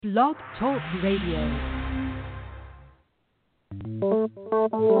Blog Talk Radio.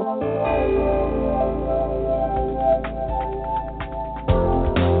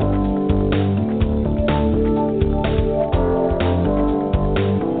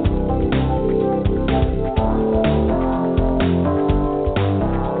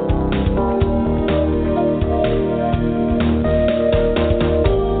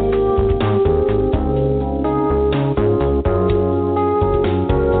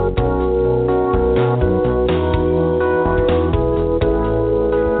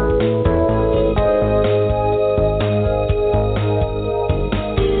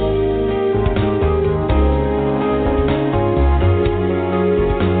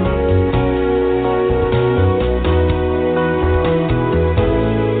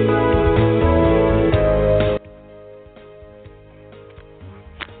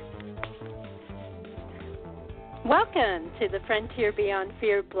 Frontier Beyond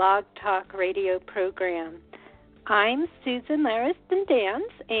Fear blog talk radio program. I'm Susan, Larison, Danz,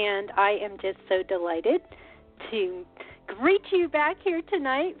 and I am just so delighted to greet you back here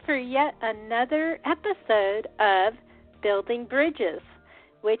tonight for yet another episode of Building Bridges,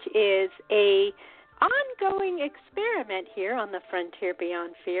 which is a ongoing experiment here on the Frontier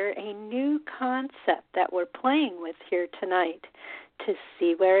Beyond Fear, a new concept that we're playing with here tonight to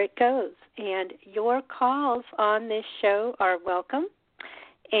see where it goes. And your calls on this show are welcome.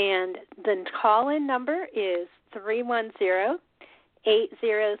 And the call-in number is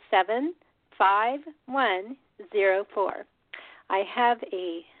 310-807-5104. I have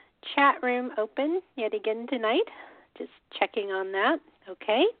a chat room open yet again tonight. Just checking on that.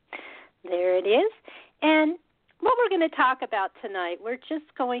 Okay, there it is. And what we're going to talk about tonight, we're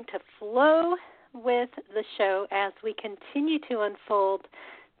just going to flow with the show as we continue to unfold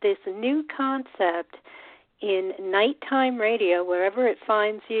this new concept in nighttime radio, wherever it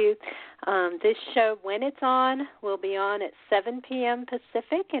finds you. This show, when it's on, will be on at 7 p.m.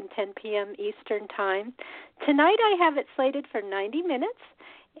 Pacific and 10 p.m. Eastern Time. Tonight I have it slated for 90 minutes,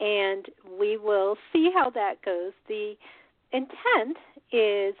 and we will see how that goes. The intent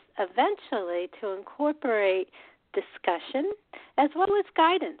is eventually to incorporate discussion as well as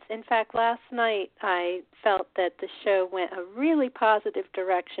guidance. In fact, last night I felt that the show went a really positive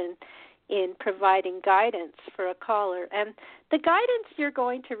direction in providing guidance for a caller. And the guidance you're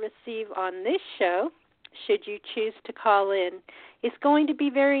going to receive on this show, should you choose to call in, is going to be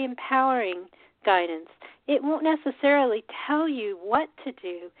very empowering guidance. It won't necessarily tell you what to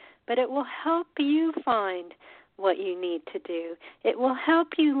do, but it will help you find what you need to do. It will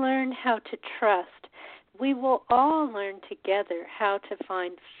help you learn how to trust. We will all learn together how to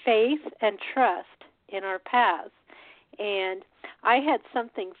find faith and trust in our paths. And I had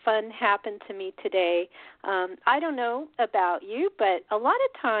something fun happen to me today. I don't know about you, but a lot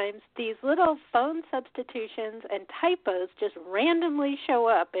of times these little phone substitutions and typos just randomly show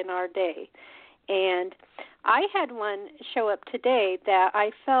up in our day. And I had one show up today that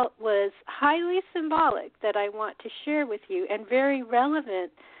I felt was highly symbolic that I want to share with you and very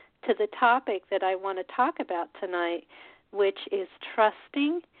relevant to the topic that I want to talk about tonight, which is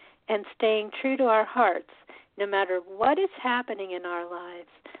trusting and staying true to our hearts, no matter what is happening in our lives,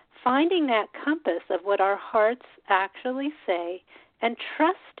 finding that compass of what our hearts actually say and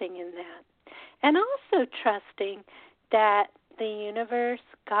trusting in that. And also trusting that the universe,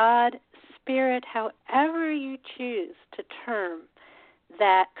 God, Spirit, however you choose to term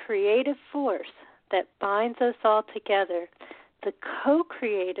that creative force that binds us all together, the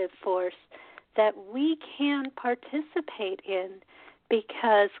co-creative force that we can participate in,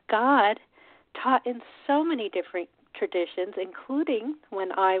 because God taught in so many different traditions, including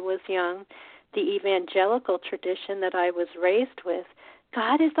when I was young, the evangelical tradition that I was raised with.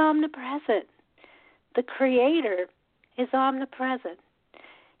 God is omnipresent. The Creator is omnipresent.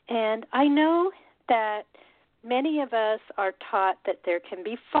 And I know that many of us are taught that there can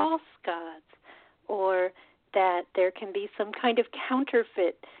be false gods, or that there can be some kind of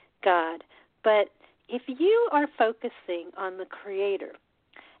counterfeit God. But if you are focusing on the Creator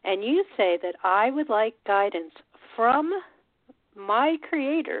and you say that I would like guidance from my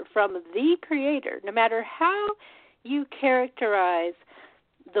Creator, from the Creator, no matter how you characterize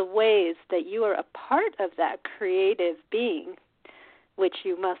the ways that you are a part of that creative being, which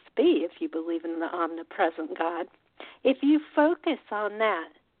you must be if you believe in the omnipresent God, if you focus on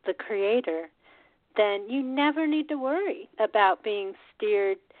that, the Creator, then you never need to worry about being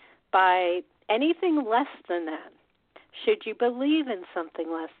steered by anything less than that, should you believe in something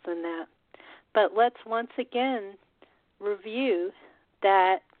less than that. But let's once again review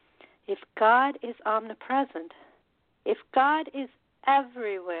that if God is omnipresent, if God is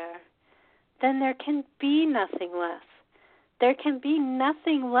everywhere, then there can be nothing less. There can be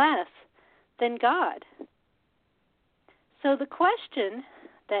nothing less than God. So the question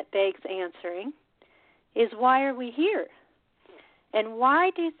that begs answering is, why are we here? And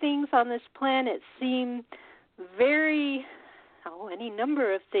why do things on this planet seem any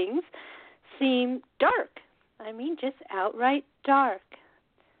number of things seem dark? I mean, just outright dark.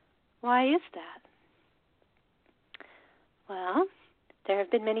 Why is that? Well, there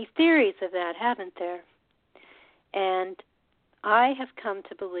have been many theories of that, haven't there? And I have come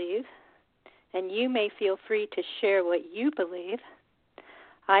to believe, and you may feel free to share what you believe,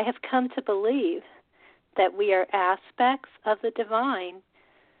 I have come to believe that we are aspects of the divine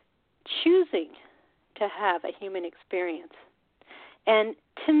choosing to have a human experience. And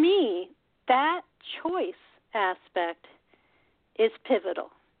to me, that choice aspect is pivotal.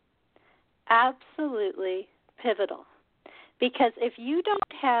 Absolutely pivotal. Because if you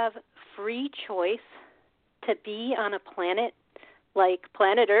don't have free choice to be on a planet like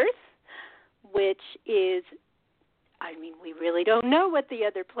planet Earth, which is, we really don't know what the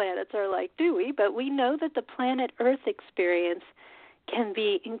other planets are like, do we? But we know that the planet Earth experience can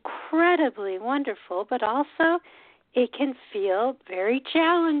be incredibly wonderful, but also it can feel very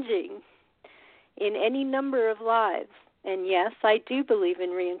challenging in any number of lives. And yes, I do believe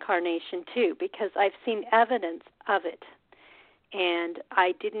in reincarnation too, because I've seen evidence of it. And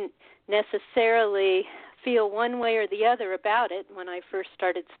I didn't necessarily feel one way or the other about it when I first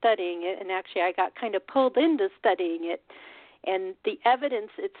started studying it, and actually I got kind of pulled into studying it, and the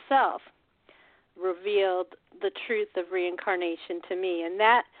evidence itself revealed the truth of reincarnation to me, and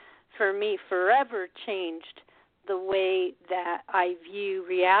that, for me, forever changed the way that I view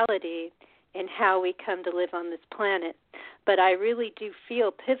reality and how we come to live on this planet. But I really do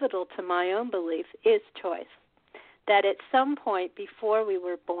feel pivotal to my own belief is choice, that at some point before we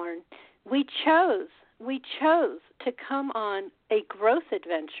were born, we chose to come on a growth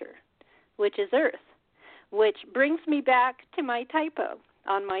adventure, which is Earth, which brings me back to my typo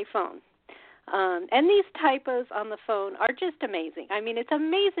on my phone. And these typos on the phone are just amazing. It's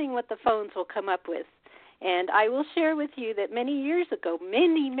amazing what the phones will come up with. And I will share with you that many years ago,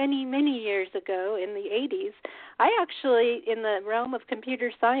 many years ago in the 80s, I actually, in the realm of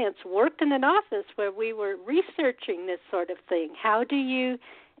computer science, worked in an office where we were researching this sort of thing. How do you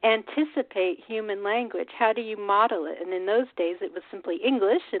anticipate human language? How do you model it? And in those days, it was simply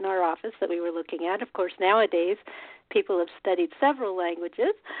English in our office that we were looking at. Of course, nowadays, people have studied several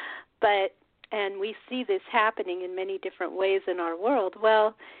languages, and we see this happening in many different ways in our world.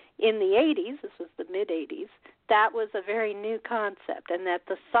 Well, in the 80s, this was the mid-80s, that was a very new concept, and that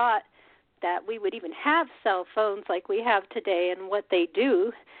the thought that we would even have cell phones like we have today and what they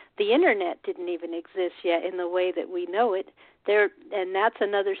do, the Internet didn't even exist yet in the way that we know it. And that's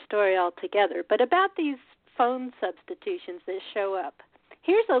another story altogether. But about these phone substitutions that show up,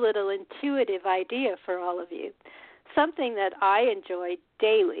 here's a little intuitive idea for all of you, something that I enjoy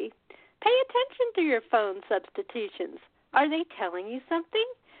daily. Pay attention to your phone substitutions. Are they telling you something?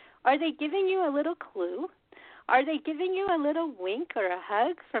 Are they giving you a little clue? Are they giving you a little wink or a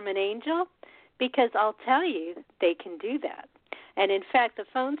hug from an angel? Because I'll tell you, they can do that. And in fact, the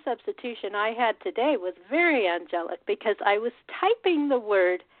phone substitution I had today was very angelic because I was typing the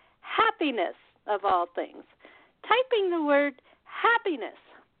word happiness, of all things. Typing the word happiness.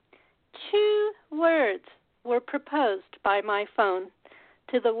 2 words were proposed by my phone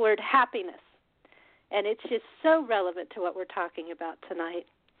to the word happiness. And it's just so relevant to what we're talking about tonight.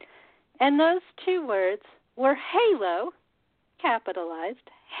 And those 2 words were halo, capitalized,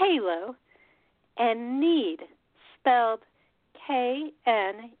 halo, and need, spelled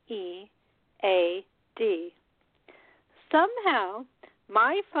K-N-E-A-D. Somehow,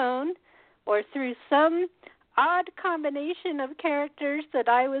 my phone, or through some odd combination of characters that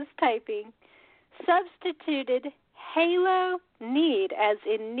I was typing, substituted halo, need, as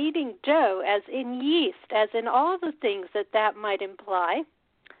in kneading dough, as in yeast, as in all the things that might imply,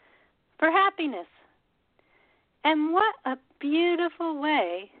 for happiness. And what a beautiful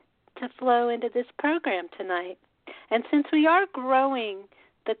way to flow into this program tonight. And since we are growing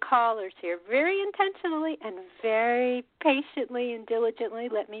the callers here very intentionally and very patiently and diligently,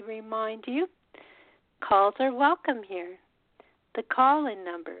 let me remind you, calls are welcome here. The call-in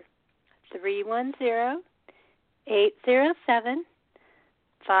number,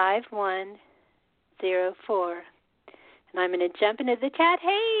 310-807-5104. And I'm going to jump into the chat.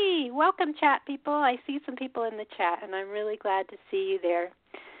 Hey, welcome, chat people. I see some people in the chat, and I'm really glad to see you there.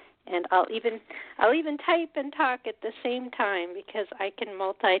 And I'll even type and talk at the same time because I can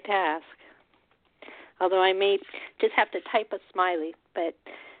multitask. although I may just have to type a smiley. But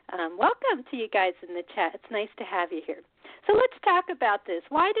welcome to you guys in the chat. It's nice to have you here. So let's talk about this.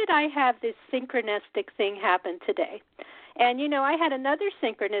 Why did I have this synchronistic thing happen today? And, I had another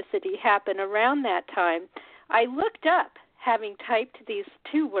synchronicity happen around that time. I looked up, having typed these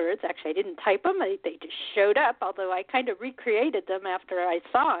two words. Actually, I didn't type them. They just showed up, although I kind of recreated them after I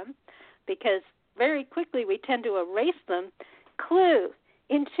saw them, because very quickly we tend to erase them. Clue.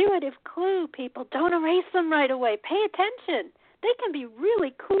 Intuitive clue, people. Don't erase them right away. Pay attention. They can be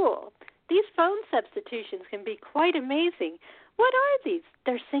really cool. These phone substitutions can be quite amazing. What are these?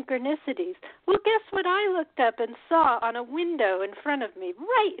 They're synchronicities. Well, guess what I looked up and saw on a window in front of me,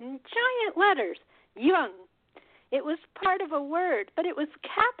 right in giant letters? Young. It was part of a word, but it was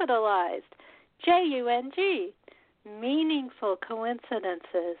capitalized. J-U-N-G. Meaningful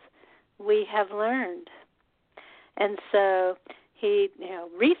coincidences, we have learned. And so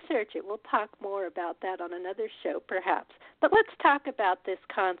research it. We'll talk more about that on another show, perhaps. But let's talk about this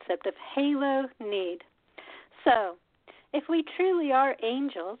concept of halo need. So, if we truly are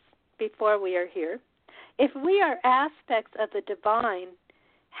angels before we are here, if we are aspects of the divine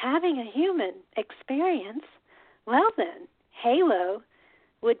having a human experience, well then, halo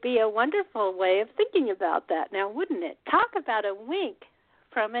would be a wonderful way of thinking about that now, wouldn't it? Talk about a wink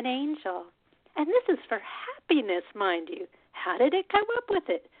from an angel. And this is for happiness, mind you. How did it come up with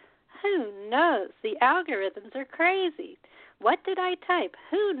it? Who knows? The algorithms are crazy. What did I type?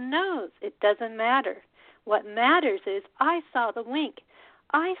 Who knows? It doesn't matter. What matters is I saw the wink.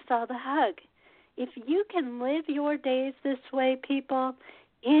 I saw the hug. If you can live your days this way, people,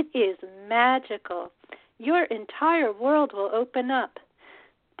 it is magical. Your entire world will open up.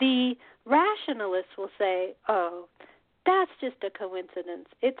 The rationalists will say, oh, that's just a coincidence.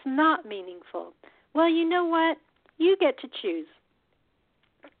 It's not meaningful. Well, you know what? You get to choose.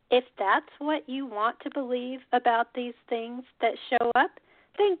 If that's what you want to believe about these things that show up,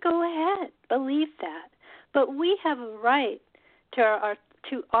 then go ahead. Believe that. But we have a right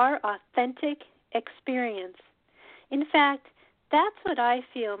to our authentic experience. In fact, that's what I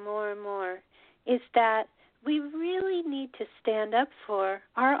feel more and more, is that we really need to stand up for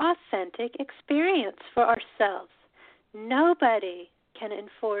our authentic experience for ourselves. Nobody can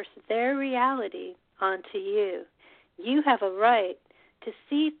enforce their reality onto you. You have a right to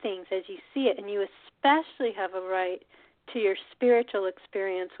see things as you see it, and you especially have a right to your spiritual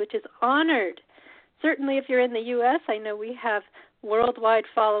experience, which is honored. Certainly if you're in the U.S., I know we have worldwide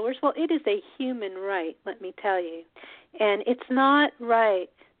followers. Well, it is a human right, let me tell you. And it's not right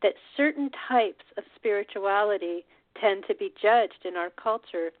that certain types of spirituality tend to be judged in our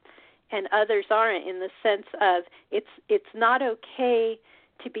culture and others aren't, in the sense of it's not okay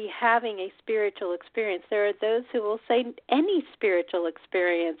to be having a spiritual experience. There are those who will say any spiritual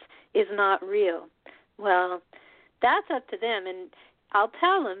experience is not real. Well, that's up to them, and I'll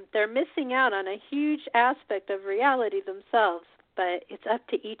tell them they're missing out on a huge aspect of reality themselves, but it's up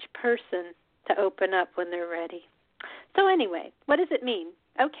to each person to open up when they're ready. So anyway, what does it mean?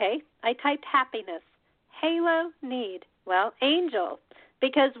 Okay, I typed happiness. Halo need. Well, angel,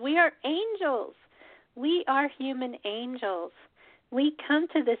 because we are angels. We are human angels. We come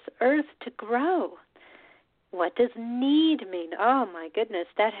to this earth to grow. What does need mean? Oh, my goodness,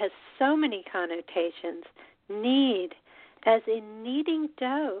 that has so many connotations. Need, as in kneading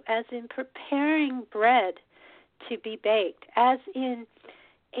dough, as in preparing bread to be baked, as in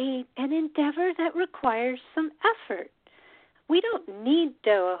an endeavor that requires some effort. We don't need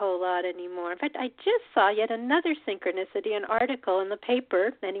dough a whole lot anymore. In fact, I just saw yet another synchronicity, an article in the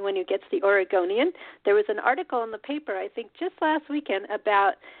paper. Anyone who gets the Oregonian, there was an article in the paper, I think just last weekend,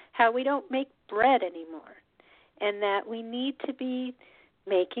 about how we don't make bread anymore and that we need to be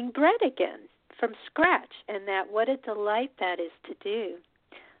making bread again from scratch, and that what a delight that is to do.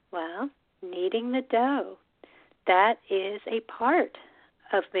 Well, kneading the dough, that is a part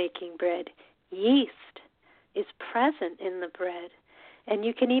of making bread. Yeast is present in the bread. And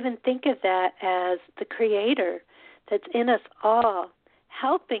you can even think of that as the creator that's in us all,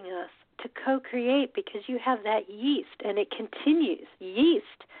 helping us to co-create, because you have that yeast and it continues.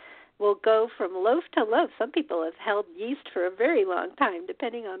 Yeast will go from loaf to loaf. Some people have held yeast for a very long time,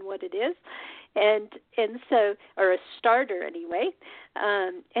 depending on what it is. And so, or a starter anyway.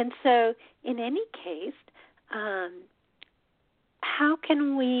 And so in any case, how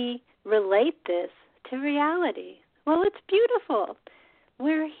can we relate this to reality? Well, it's beautiful.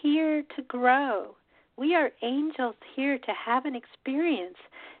 We're here to grow. We are angels here to have an experience,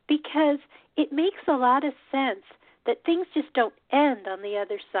 because it makes a lot of sense that things just don't end on the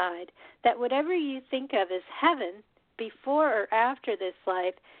other side, that whatever you think of as heaven before or after this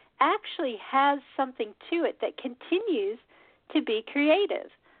life actually has something to it that continues to be creative.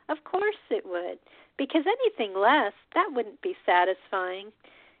 Of course it would, because anything less, that wouldn't be satisfying.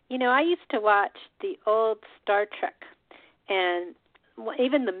 You know, I used to watch the old Star Trek and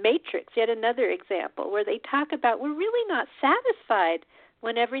even The Matrix, yet another example, where they talk about we're really not satisfied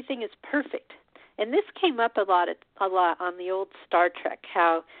when everything is perfect. And this came up a lot on the old Star Trek,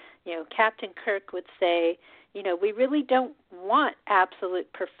 how, you know, Captain Kirk would say, you know, we really don't want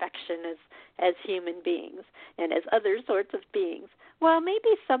absolute perfection as human beings and as other sorts of beings. Well, maybe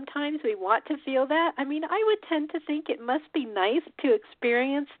sometimes we want to feel that. I mean, I would tend to think it must be nice to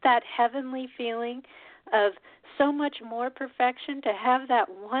experience that heavenly feeling of so much more perfection, to have that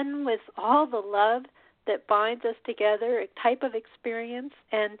one with all the love that binds us together, a type of experience.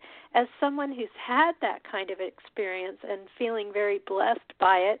 And as someone who's had that kind of experience and feeling very blessed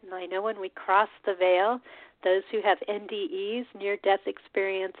by it, and I know when we cross the veil, those who have NDEs, near-death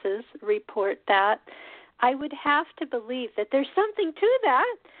experiences, report that, I would have to believe that there's something to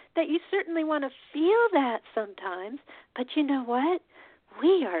that you certainly want to feel that sometimes. But you know what?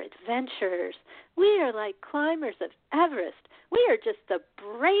 We are adventurers. We are like climbers of Everest. We are just the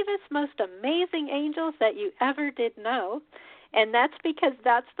bravest, most amazing angels that you ever did know. And that's because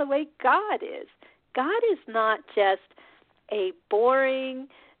that's the way God is. God is not just a boring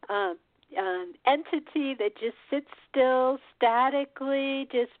entity that just sits still, statically,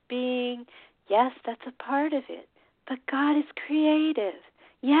 just being. Yes, that's a part of it. But God is creative.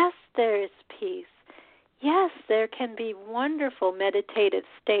 Yes, there is peace. Yes, there can be wonderful meditative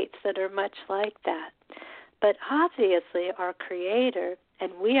states that are much like that. But obviously our Creator,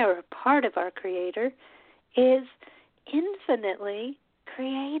 and we are a part of our Creator, is infinitely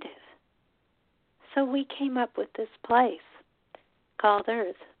creative. So we came up with this place called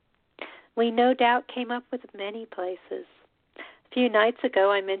Earth. We no doubt came up with many places. A few nights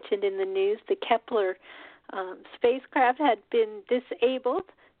ago I mentioned in the news the Kepler spacecraft had been disabled,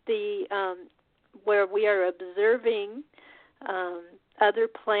 where we are observing other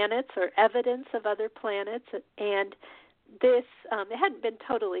planets or evidence of other planets, and this it hadn't been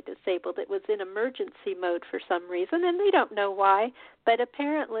totally disabled. It was in emergency mode for some reason, and they don't know why, but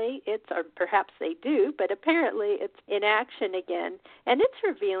apparently or perhaps they do, but apparently it's in action again, and it's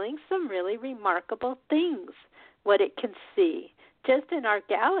revealing some really remarkable things, what it can see, just in our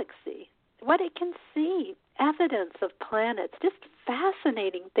galaxy, what it can see, evidence of planets, just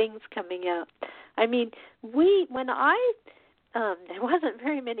fascinating things coming out. I mean, it wasn't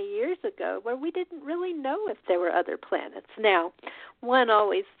very many years ago where we didn't really know if there were other planets. Now, one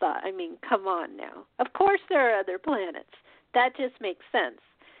always thought, I mean, come on now. Of course there are other planets. That just makes sense,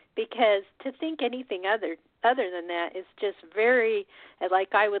 because to think anything other than that is just very,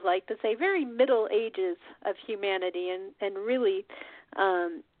 like I would like to say, very Middle Ages of humanity, and really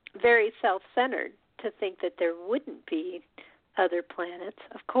very self-centered to think that there wouldn't be other planets.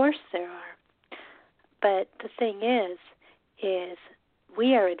 Of course there are. But the thing is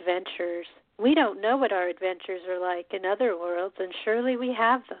we are adventurers. We don't know what our adventures are like in other worlds, and surely we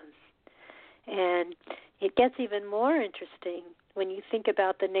have them. And it gets even more interesting when you think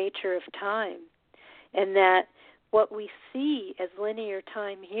about the nature of time, and that what we see as linear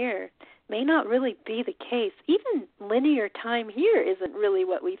time here may not really be the case. Even linear time here isn't really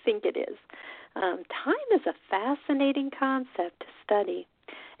what we think it is. Time is a fascinating concept to study,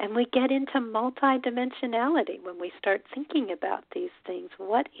 and we get into multidimensionality when we start thinking about these things.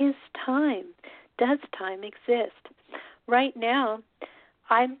 What is time? Does time exist? Right now,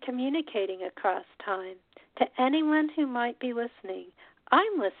 I'm communicating across time to anyone who might be listening.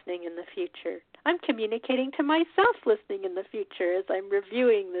 I'm listening in the future. I'm communicating to myself listening in the future as I'm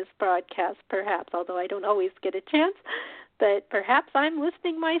reviewing this broadcast, perhaps, although I don't always get a chance. But perhaps I'm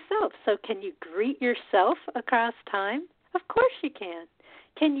listening myself. So can you greet yourself across time? Of course you can.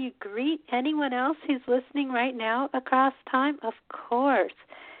 Can you greet anyone else who's listening right now across time? Of course.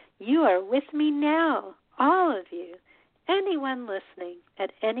 You are with me now, all of you. Anyone listening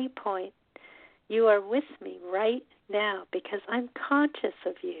at any point, you are with me right now because I'm conscious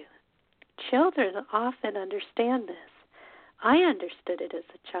of you. Children often understand this. I understood it as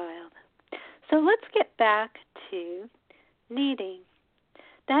a child. So let's get back to needing.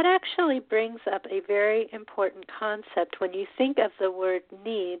 That actually brings up a very important concept when you think of the word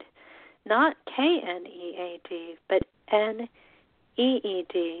need, not K-N-E-A-D, but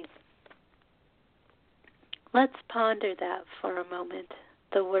N-E-E-D. Let's ponder that for a moment,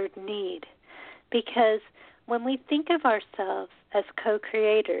 the word need, because when we think of ourselves as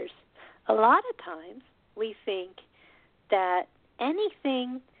co-creators, a lot of times we think that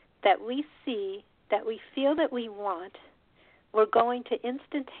anything that we see, that we feel that we want, we're going to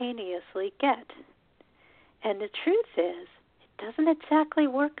instantaneously get. And the truth is, it doesn't exactly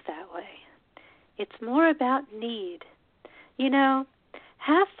work that way. It's more about need. You know,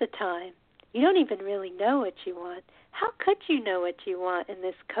 half the time, you don't even really know what you want. How could you know what you want in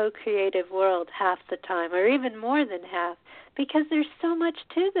this co-creative world half the time, or even more than half? Because there's so much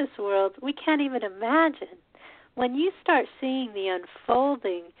to this world we can't even imagine. When you start seeing the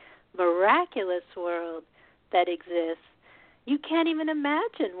unfolding, miraculous world that exists, you can't even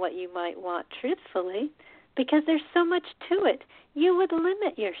imagine what you might want truthfully, because there's so much to it. You would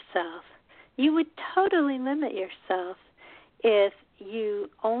limit yourself. You would totally limit yourself if you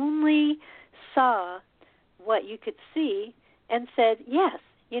only saw what you could see and said, yes,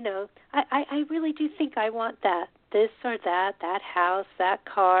 you know, I really do think I want that, this or that house, that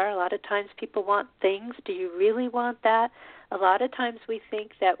car. A lot of times people want things. Do you really want that? A lot of times we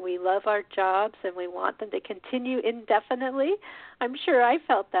think that we love our jobs and we want them to continue indefinitely. I'm sure I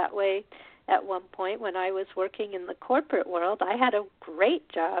felt that way at one point when I was working in the corporate world. I had a great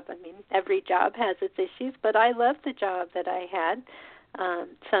job. I mean, every job has its issues, but I loved the job that I had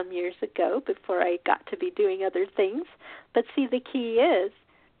some years ago before I got to be doing other things. But see, the key is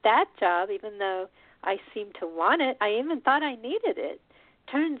that job, even though I seemed to want it, I even thought I needed it.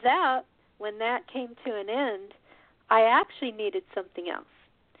 Turns out when that came to an end, I actually needed something else,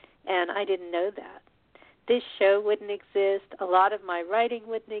 and I didn't know that. This show wouldn't exist. A lot of my writing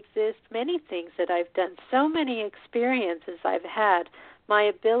wouldn't exist. Many things that I've done, so many experiences I've had, my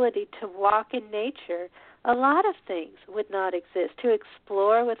ability to walk in nature, a lot of things would not exist. To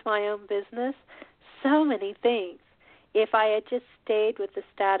explore with my own business, so many things, if I had just stayed with the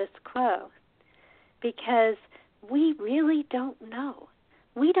status quo. Because we really don't know.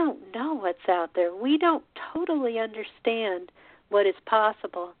 We don't know what's out there. We don't totally understand what is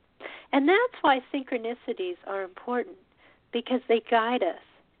possible. And that's why synchronicities are important, because they guide us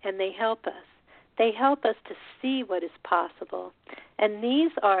and they help us. They help us to see what is possible. And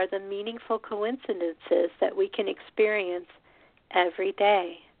these are the meaningful coincidences that we can experience every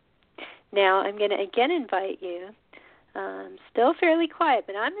day. Now, I'm going to again invite you, still fairly quiet,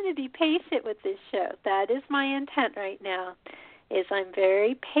 but I'm going to be patient with this show. That is my intent right now, is I'm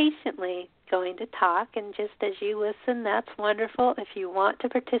very patiently going to talk, and just as you listen, that's wonderful. If you want to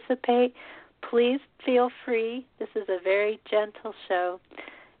participate, please feel free. This is a very gentle show,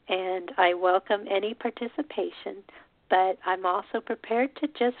 and I welcome any participation, but I'm also prepared to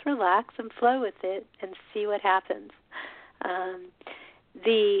just relax and flow with it and see what happens.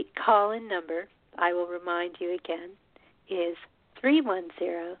 The call-in number, I will remind you again, is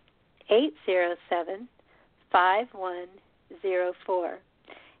 310-807-5104.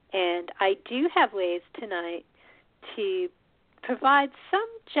 And I do have ways tonight to provide some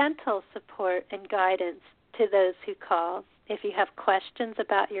gentle support and guidance to those who call if you have questions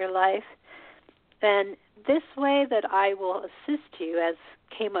about your life. And this way that I will assist you, as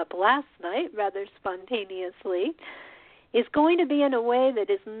came up last night rather spontaneously, is going to be in a way that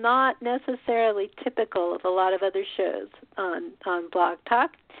is not necessarily typical of a lot of other shows on Blog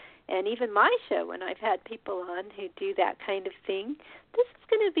Talk. And even my show, when I've had people on who do that kind of thing, this is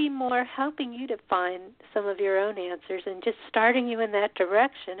going to be more helping you to find some of your own answers and just starting you in that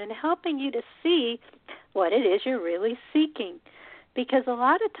direction and helping you to see what it is you're really seeking. Because a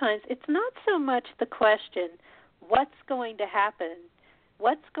lot of times it's not so much the question, what's going to happen?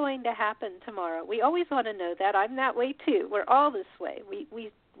 What's going to happen tomorrow? We always want to know that. I'm that way too. We're all this way. We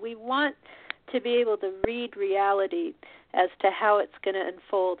want to be able to read reality as to how it's going to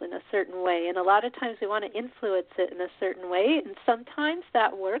unfold in a certain way. And a lot of times we want to influence it in a certain way, and sometimes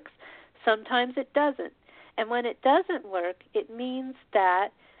that works, sometimes it doesn't. And when it doesn't work, it means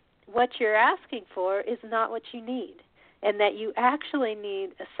that what you're asking for is not what you need, and that you actually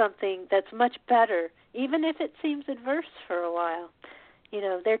need something that's much better, even if it seems adverse for a while. You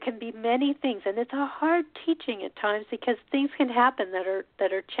know, there can be many things, and it's a hard teaching at times because things can happen that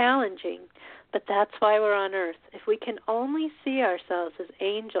are challenging. But that's why we're on Earth. If we can only see ourselves as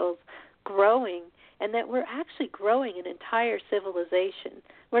angels growing, and that we're actually growing an entire civilization.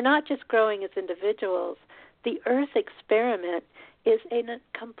 We're not just growing as individuals. The Earth experiment is a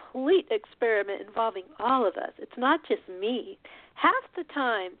complete experiment involving all of us. It's not just me. Half the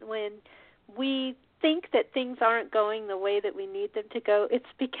time when we think that things aren't going the way that we need them to go, it's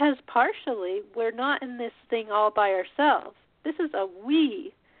because partially we're not in this thing all by ourselves. This is a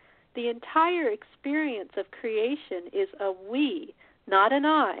we. The entire experience of creation is a we, not an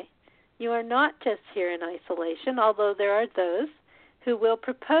I. You are not just here in isolation, although there are those who will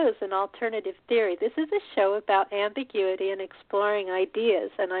propose an alternative theory. This is a show about ambiguity and exploring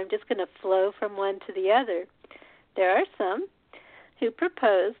ideas, and I'm just going to flow from one to the other. There are some who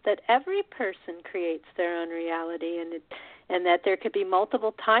proposed that every person creates their own reality, and that there could be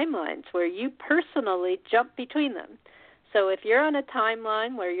multiple timelines where you personally jump between them. So if you're on a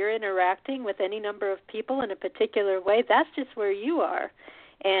timeline where you're interacting with any number of people in a particular way, that's just where you are.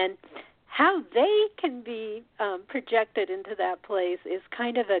 And how they can be projected into that place is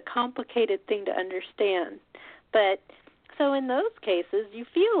kind of a complicated thing to understand. But so in those cases, you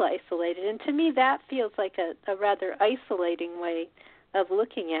feel isolated. And to me, that feels like a rather isolating way of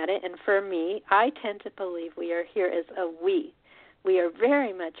looking at it. And for me, I tend to believe we are here as a we. We are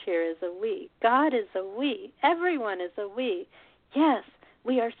very much here as a we. God is a we. Everyone is a we. Yes,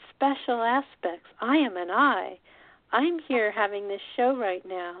 we are special aspects. I am an I. I'm here having this show right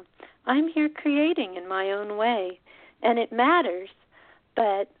now. I'm here creating in my own way. And it matters,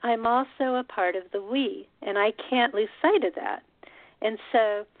 but I'm also a part of the we, and I can't lose sight of that. And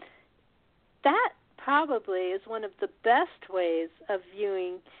so that probably is one of the best ways of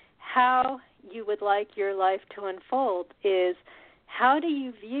viewing how you would like your life to unfold is how do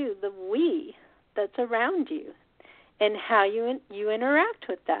you view the we that's around you and how you interact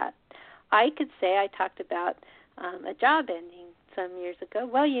with that. I could say I talked about a job ending some years ago.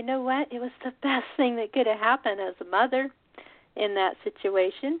 Well, you know what? It was the best thing that could have happened as a mother in that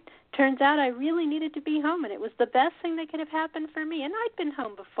situation. Turns out I really needed to be home, and it was the best thing that could have happened for me. And I'd been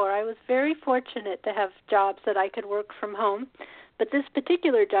home before. I was very fortunate to have jobs that I could work from home. But this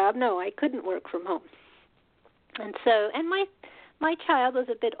particular job, no, I couldn't work from home. And so, and my child was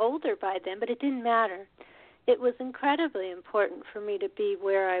a bit older by then, but it didn't matter. It was incredibly important for me to be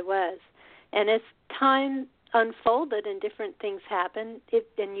where I was. And as time unfolded and different things happened,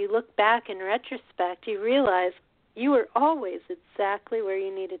 and you look back in retrospect, you realize you were always exactly where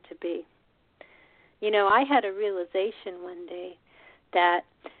you needed to be. You know, I had a realization one day that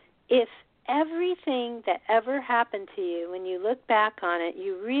if everything that ever happened to you, when you look back on it,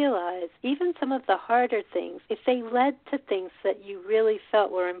 you realize even some of the harder things, if they led to things that you really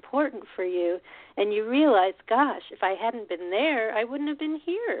felt were important for you, and you realize, gosh, if I hadn't been there, I wouldn't have been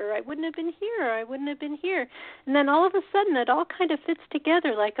here, or I wouldn't have been here, or I wouldn't have been here. And then all of a sudden it all kind of fits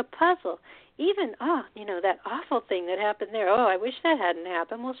together like a puzzle. Even, that awful thing that happened there, I wish that hadn't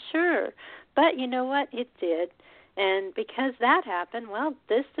happened. Well, sure. But you know what? It did. And because that happened, well,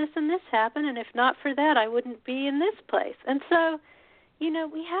 this, and this happened, and if not for that, I wouldn't be in this place. And so, we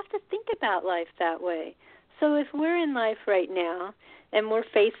have to think about life that way. So if we're in life right now and we're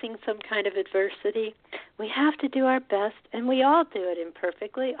facing some kind of adversity, we have to do our best, and we all do it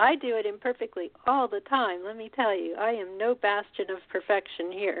imperfectly. I do it imperfectly all the time, let me tell you. I am no bastion of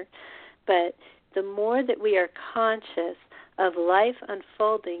perfection here. But the more that we are conscious of life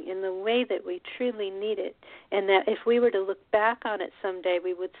unfolding in the way that we truly need it, and that if we were to look back on it someday,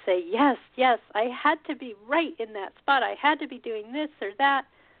 we would say, yes, I had to be right in that spot. I had to be doing this or that.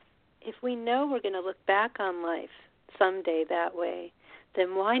 If we know we're going to look back on life someday that way,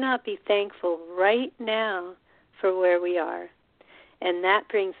 then why not be thankful right now for where we are? And that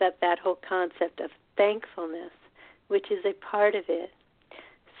brings up that whole concept of thankfulness, which is a part of it.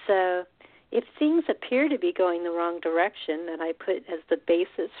 So if things appear to be going the wrong direction, that I put as the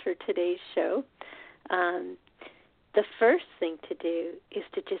basis for today's show, the first thing to do is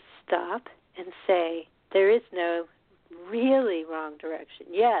to just stop and say, there is no really wrong direction.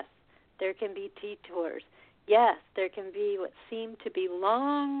 Yes, there can be detours. Yes, there can be what seem to be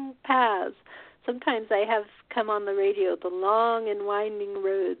long paths. Sometimes I have come on the radio, the Long and Winding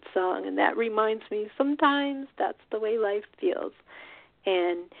Road song, and that reminds me sometimes that's the way life feels.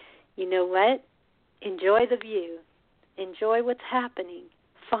 And you know what? Enjoy the view. Enjoy what's happening.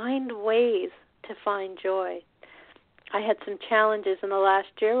 Find ways to find joy. I had some challenges in the last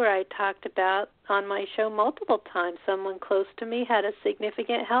year where I talked about on my show multiple times. Someone close to me had a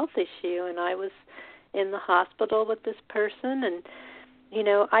significant health issue, and I was in the hospital with this person, and,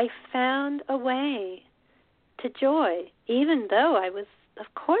 I found a way to joy, even though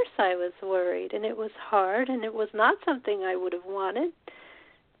of course I was worried, and it was hard, and it was not something I would have wanted.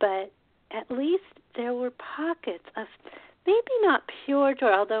 But at least there were pockets of maybe not pure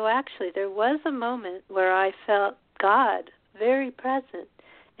joy, although actually there was a moment where I felt God very present.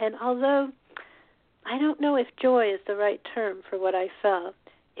 And although I don't know if joy is the right term for what I felt,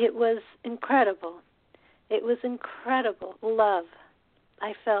 it was incredible. It was incredible. Love.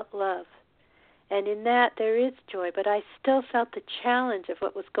 I felt love. And in that there is joy, but I still felt the challenge of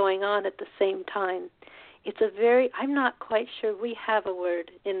what was going on at the same time. I'm not quite sure we have a word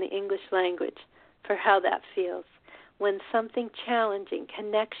in the English language for how that feels. When something challenging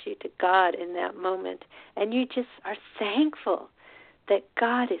connects you to God in that moment, and you just are thankful that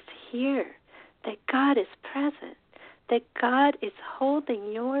God is here, that God is present, that God is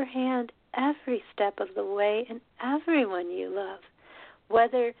holding your hand every step of the way and everyone you love,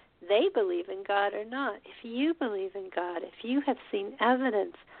 whether they believe in God or not. If you believe in God, if you have seen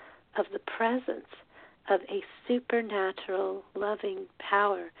evidence of the presence of a supernatural loving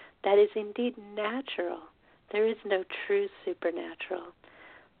power that is indeed natural, there is no true supernatural.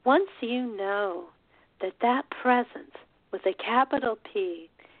 Once you know that that presence with a capital P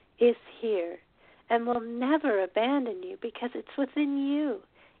is here and will never abandon you because it's within you.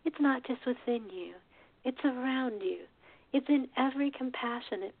 It's not just within you. It's around you. It's in every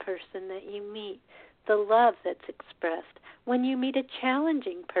compassionate person that you meet, the love that's expressed. When you meet a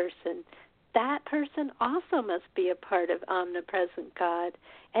challenging person, that person also must be a part of omnipresent God.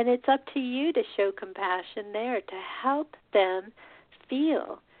 And it's up to you to show compassion there, to help them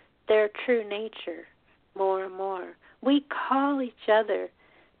feel their true nature more and more. We call each other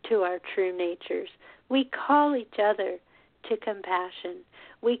to our true natures. We call each other to compassion.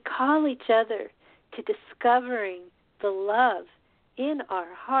 We call each other to discovering the love in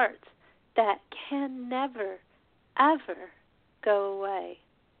our hearts that can never, ever go away.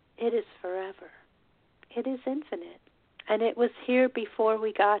 It is forever. It is infinite. And it was here before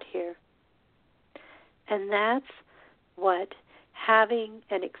we got here. And that's what having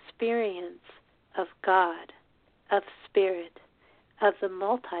an experience of God, of Spirit, of the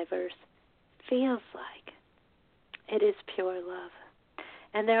multiverse feels like. It is pure love.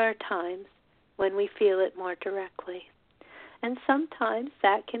 And there are times when we feel it more directly. And sometimes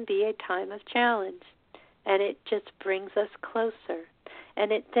that can be a time of challenge. And it just brings us closer.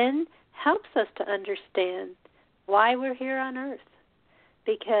 And it then helps us to understand why we're here on earth.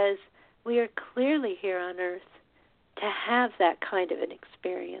 Because we are clearly here on earth to have that kind of an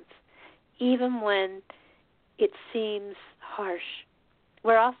experience, even when it seems harsh.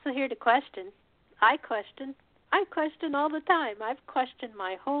 We're also here to question. I question all the time. I've questioned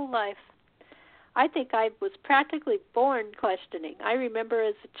my whole life. I think I was practically born questioning. I remember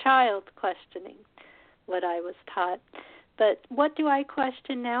as a child questioning what I was taught. But what do I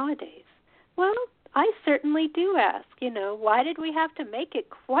question nowadays? Well, I certainly do ask, why did we have to make it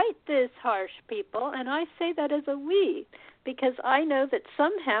quite this harsh, people? And I say that as a we, because I know that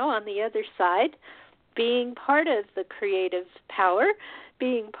somehow on the other side, being part of the creative power,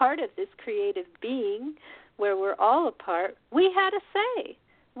 being part of this creative being where we're all a part, we had a say.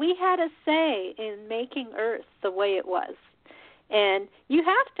 We had a say in making Earth the way it was. And you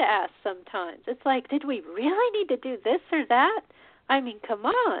have to ask sometimes. It's like, did we really need to do this or that? I mean, come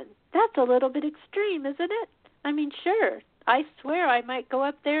on. That's a little bit extreme, isn't it? I mean, sure. I swear I might go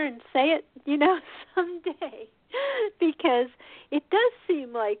up there and say it, someday. Because it does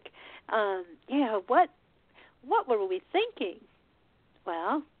seem like, what were we thinking?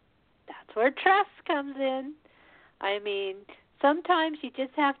 Well, that's where trust comes in. I mean, sometimes you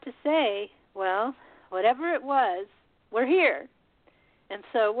just have to say, well, whatever it was, we're here. And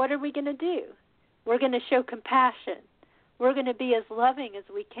so what are we going to do? We're going to show compassion. We're going to be as loving as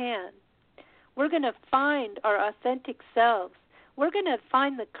we can. We're going to find our authentic selves. We're going to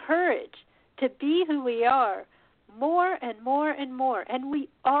find the courage to be who we are more and more and more. And we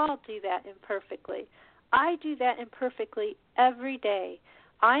all do that imperfectly. I do that imperfectly every day.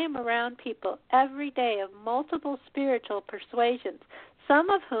 I am around people every day of multiple spiritual persuasions, some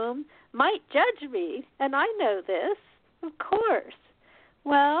of whom might judge me, and I know this, of course.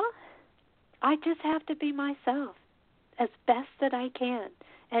 Well, I just have to be myself as best that I can,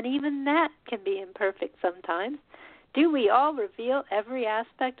 and even that can be imperfect sometimes. Do we all reveal every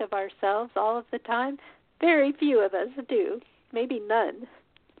aspect of ourselves all of the time? Very few of us do, maybe none.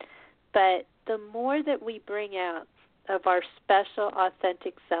 But the more that we bring out of our special,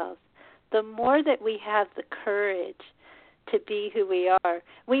 authentic selves, the more that we have the courage to be who we are,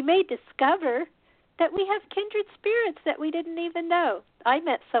 we may discover that we have kindred spirits that we didn't even know. I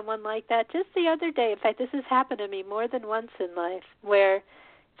met someone like that just the other day. In fact, this has happened to me more than once in life, where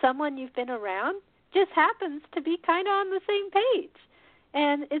someone you've been around just happens to be kind of on the same page.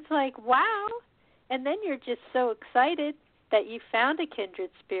 And it's like, wow. And then you're just so excited that you found a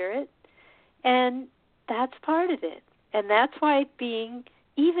kindred spirit. And that's part of it. And that's why being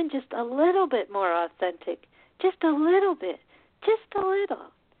even just a little bit more authentic, just a little bit,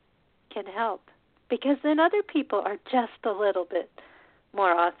 can help. Because then other people are just a little bit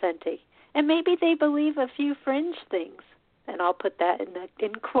more authentic. And maybe they believe a few fringe things. And I'll put that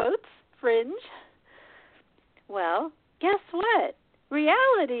in quotes, fringe. Well, guess what?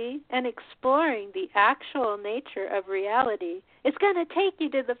 Reality and exploring the actual nature of reality is going to take you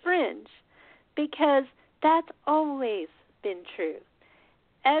to the fringe, because that's always been true.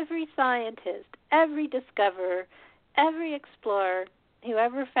 Every scientist, every discoverer, every explorer who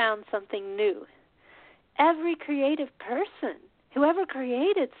ever found something new, every creative person who ever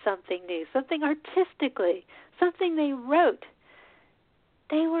created something new, something artistically, something they wrote,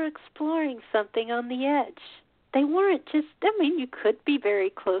 they were exploring something on the edge. They weren't just, you could be very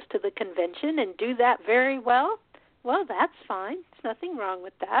close to the convention and do that very well. Well, that's fine. There's nothing wrong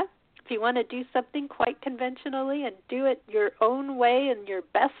with that. If you want to do something quite conventionally and do it your own way and your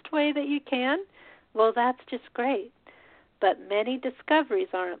best way that you can, well, that's just great. But many discoveries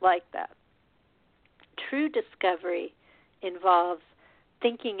aren't like that. True discovery involves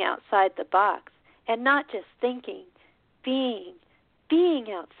thinking outside the box, and not just thinking, being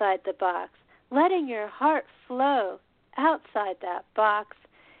outside the box, letting your heart flow outside that box,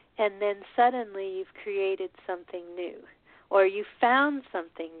 and then suddenly you've created something new, or you found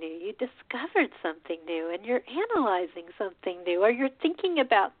something new, you discovered something new, and you're analyzing something new, or you're thinking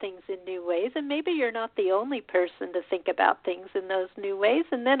about things in new ways, and maybe you're not the only person to think about things in those new ways,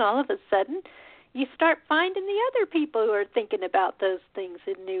 and then all of a sudden you start finding the other people who are thinking about those things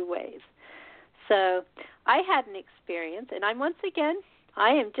in new ways. So I had an experience, and I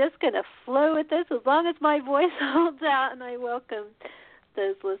am just going to flow with this as long as my voice holds out, and I welcome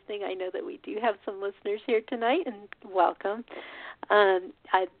those listening. I know that we do have some listeners here tonight, and welcome.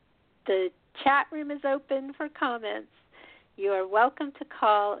 The chat room is open for comments. You are welcome to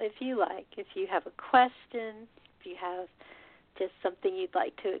call if you like. If you have a question, if you have just something you'd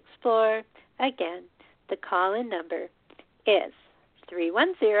like to explore, again, the call-in number is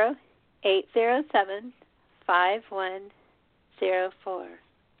 310-807-5104.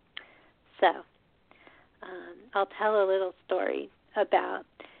 So I'll tell a little story about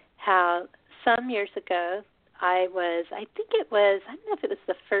how some years ago I don't know if it was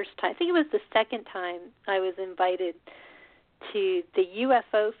the first time, I think it was the second time I was invited to the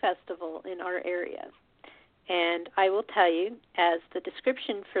UFO festival in our area. And I will tell you, as the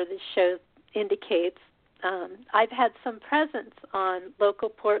description for this show indicates, I've had some presence on local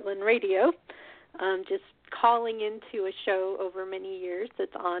Portland radio, just calling into a show over many years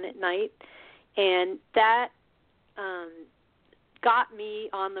that's on at night. And that got me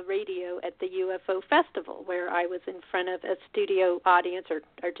on the radio at the UFO festival, where I was in front of a studio audience or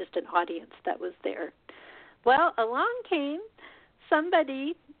just an audience that was there. Well, along came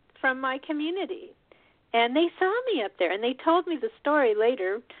somebody from my community, and they saw me up there, and they told me the story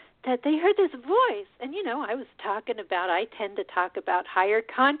later that they heard this voice. And, I tend to talk about higher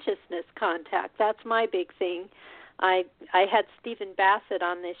consciousness contact. That's my big thing. I had Stephen Bassett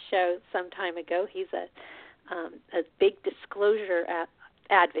on this show some time ago. He's a big disclosure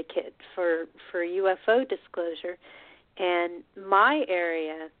advocate for UFO disclosure. And my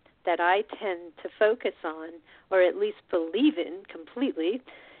area that I tend to focus on, or at least believe in completely,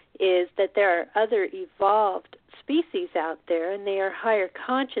 is that there are other evolved species out there, and they are higher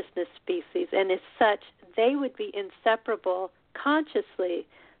consciousness species, and as such, they would be inseparable consciously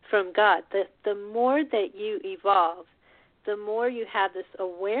from God. The more that you evolve, the more you have this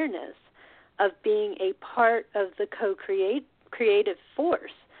awareness of being a part of the creative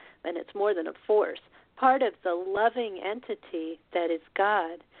force, and it's more than a force, part of the loving entity that is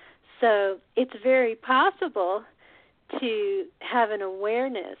God. So it's very possible to have an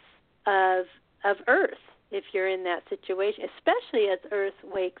awareness of Earth if you're in that situation, especially as Earth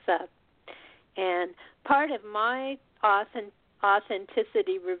wakes up. And part of my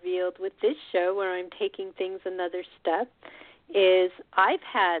authenticity revealed with this show, where I'm taking things another step, is I've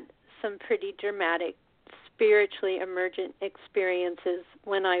had some pretty dramatic, spiritually emergent experiences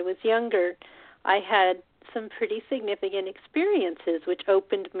when I was younger. I had some pretty significant experiences which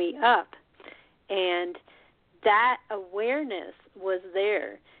opened me up, and that awareness was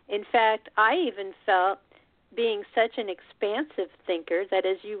there. In fact, I even felt, being such an expansive thinker, that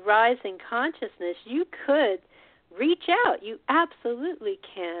as you rise in consciousness, you could reach out. You absolutely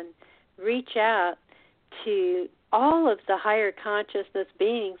can reach out to all of the higher consciousness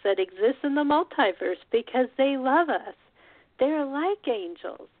beings that exist in the multiverse, because they love us. They're like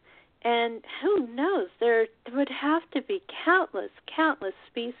angels. And who knows, there would have to be countless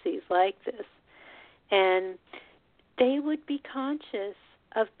species like this. And they would be conscious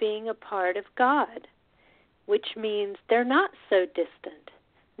of being a part of God, which means they're not so distant.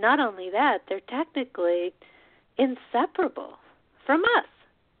 Not only that, they're technically inseparable from us.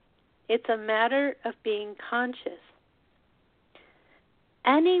 It's a matter of being conscious.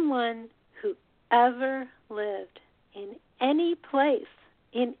 Anyone who ever lived in any place,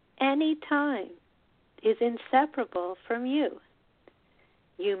 in any time, is inseparable from you.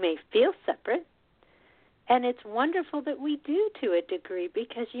 You may feel separate, and it's wonderful that we do to a degree,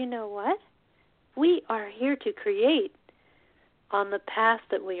 because you know what? We are here to create on the path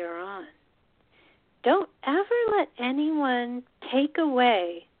that we are on. Don't ever let anyone take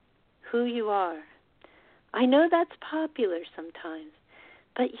away who you are. I know that's popular sometimes,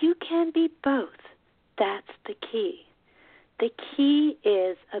 but you can be both. That's the key. The key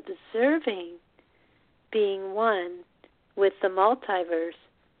is observing being one with the multiverse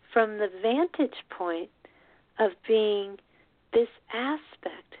from the vantage point of being this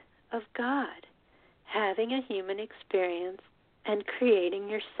aspect of God, having a human experience and creating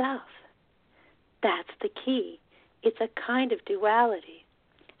yourself. That's the key. It's a kind of duality.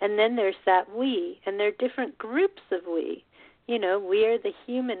 And then there's that we, and there are different groups of we. You know, we are the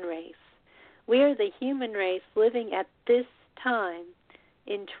human race. We are the human race living at this time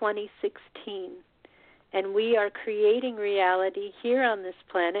in 2016. And we are creating reality here on this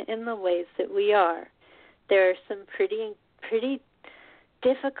planet in the ways that we are. There are some pretty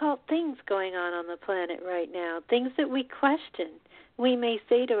difficult things going on the planet right now, things that we question. We may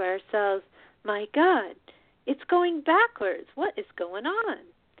say to ourselves, my God, it's going backwards. What is going on?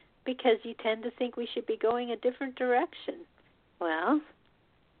 Because you tend to think we should be going a different direction. Well,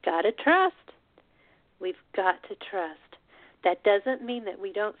 got to trust. We've got to trust. That doesn't mean that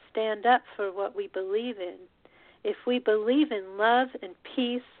we don't stand up for what we believe in. If we believe in love and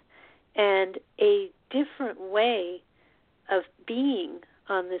peace and a different way of being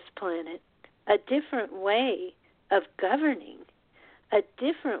on this planet, a different way of governing, a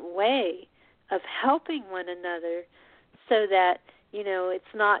different way of helping one another so that, you know,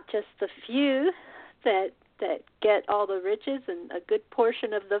 it's not just the few that get all the riches and a good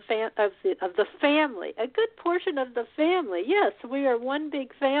portion of the family. A good portion of the family. Yes, we are one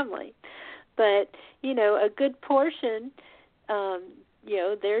big family. But, you know, a good portion, you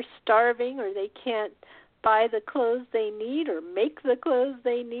know, they're starving or they can't buy the clothes they need or make the clothes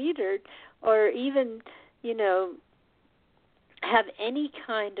they need or even, you know, have any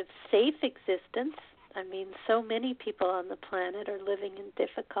kind of safe existence. I mean, so many people on the planet are living in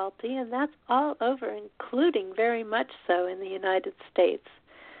difficulty, and that's all over, including very much so in the United States,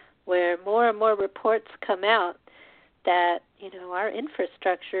 where more and more reports come out that, you know, our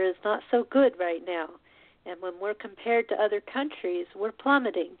infrastructure is not so good right now. And when we're compared to other countries, we're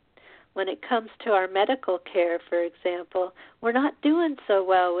plummeting. When it comes to our medical care, for example, we're not doing so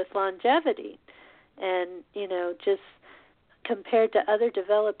well with longevity. And, you know, just compared to other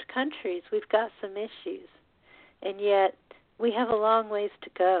developed countries, we've got some issues. And yet, we have a long ways to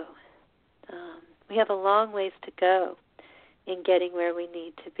go. We have a long ways to go in getting where we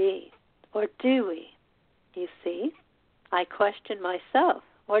need to be. Or do we? You see? I question myself.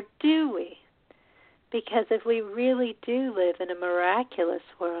 Or do we? Because if we really do live in a miraculous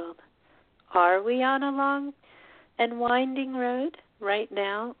world, are we on a long and winding road right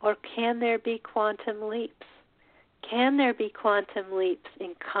now? Or can there be quantum leaps? Can there be quantum leaps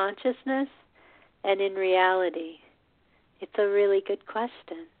in consciousness and in reality? It's a really good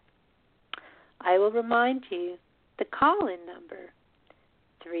question. I will remind you the call-in number,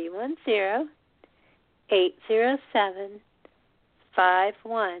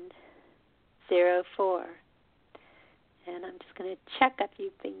 310-807-5104. And I'm just going to check a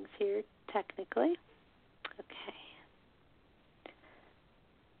few things here technically. Okay.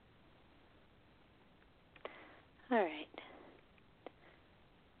 All right.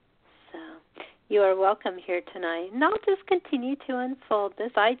 So you are welcome here tonight. And I'll just continue to unfold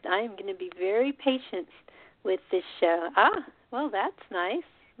this. I am going to be very patient with this show. Well, that's nice.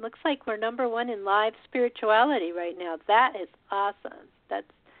 Looks like we're number one in live spirituality right now. That is awesome. That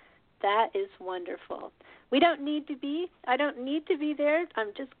is wonderful. I don't need to be there.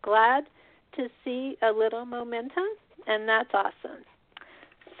 I'm just glad to see a little momentum, and that's awesome.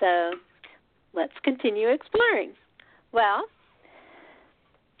 So let's continue exploring. Well,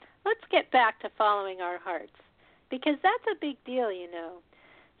 let's get back to following our hearts, because that's a big deal, you know.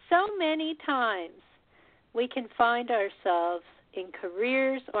 So many times we can find ourselves in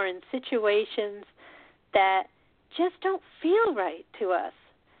careers or in situations that just don't feel right to us.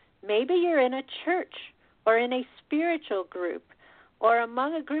 Maybe you're in a church or in a spiritual group or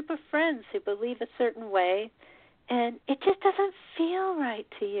among a group of friends who believe a certain way, and it just doesn't feel right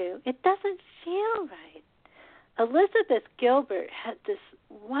to you. It doesn't feel right. Elizabeth Gilbert had this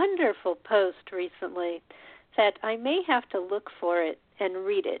wonderful post recently that I may have to look for it and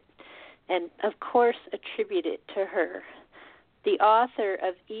read it, and of course attribute it to her, the author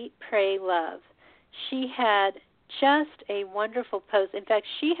of Eat, Pray, Love. She had just a wonderful post. In fact,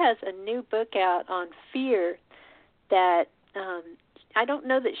 she has a new book out on fear that I don't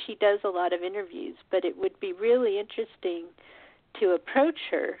know that she does a lot of interviews, but it would be really interesting to approach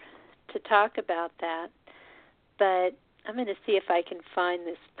her to talk about that, but I'm going to see if I can find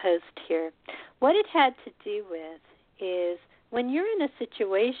this post here. What it had to do with is when you're in a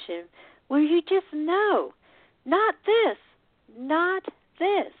situation where you just know, not this, not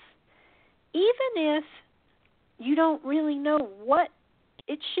this, even if you don't really know what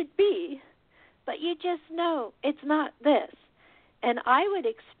it should be, but you just know it's not this. And I would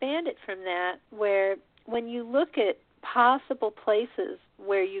expand it from that, where when you look at possible places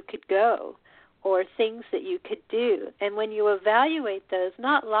where you could go or things that you could do, and when you evaluate those,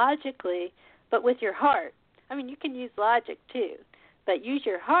 not logically, but with your heart. I mean, you can use logic too, but use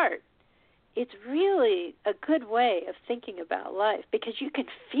your heart. It's really a good way of thinking about life because you can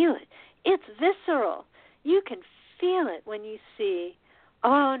feel it. It's visceral. You can feel it when you see,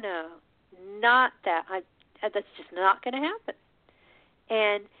 oh, no, not that. That's just not going to happen.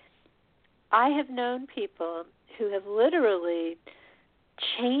 And I have known people who have literally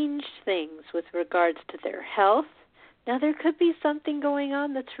changed things with regards to their health. Now, there could be something going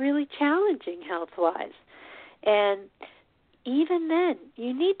on that's really challenging health-wise. And even then,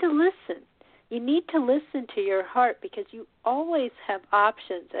 you need to listen. You need to listen to your heart because you always have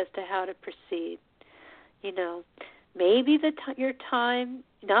options as to how to proceed. You know, maybe your time,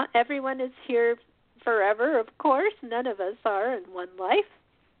 not everyone is here forever, of course. None of us are in one life.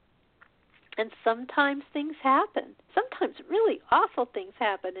 And sometimes things happen. Sometimes really awful things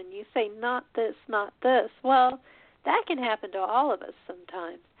happen, and you say, not this, not this. Well, that can happen to all of us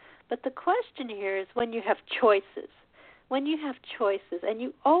sometimes. But the question here is when you have choices. When you have choices, and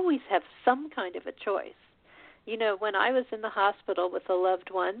you always have some kind of a choice. You know, when I was in the hospital with a loved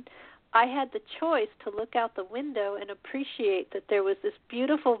one, I had the choice to look out the window and appreciate that there was this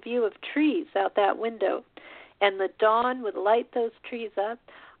beautiful view of trees out that window, and the dawn would light those trees up.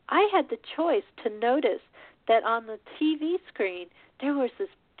 I had the choice to notice that on the TV screen there was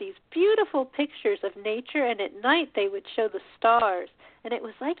these beautiful pictures of nature, and at night they would show the stars, and it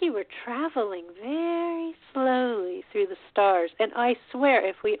was like you were traveling very slowly through the stars. And I swear,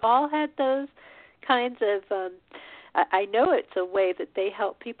 if we all had those kinds of, I know it's a way that they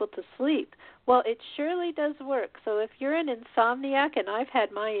help people to sleep. Well, it surely does work. So if you're an insomniac, and I've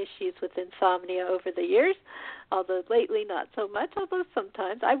had my issues with insomnia over the years, although lately not so much, although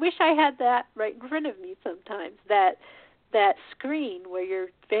sometimes. I wish I had that right in front of me sometimes, that screen where you're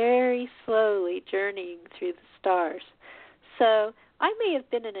very slowly journeying through the stars. So I may have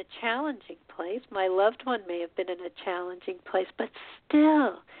been in a challenging place. My loved one may have been in a challenging place, but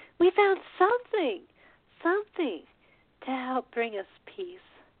still, we found something to help bring us peace,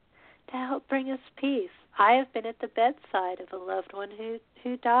 I have been at the bedside of a loved one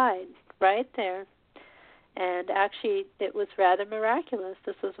who died right there. And actually, it was rather miraculous.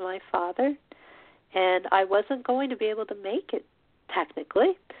 This was my father, and I wasn't going to be able to make it,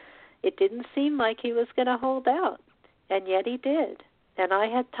 technically. It didn't seem like he was going to hold out, and yet he did. And I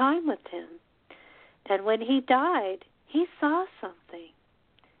had time with him. And when he died, he saw something.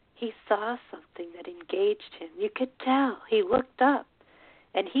 He saw something that engaged him. You could tell. He looked up.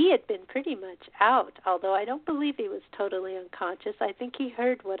 And he had been pretty much out, although I don't believe he was totally unconscious. I think he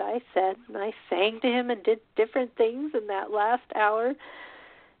heard what I said, and I sang to him and did different things in that last hour,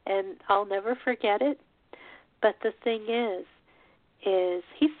 and I'll never forget it. But the thing is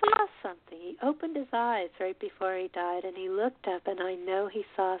he saw something. He opened his eyes right before he died, and he looked up, and I know he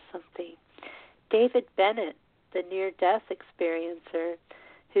saw something. David Bennett, the near-death experiencer,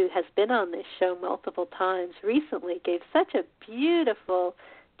 who has been on this show multiple times, recently gave such a beautiful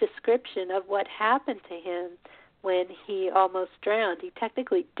description of what happened to him when he almost drowned. He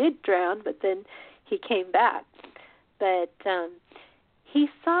technically did drown, but then he came back. But he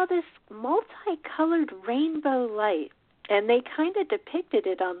saw this multicolored rainbow light, and they kind of depicted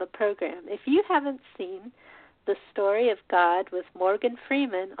it on the program. If you haven't seen The Story of God with Morgan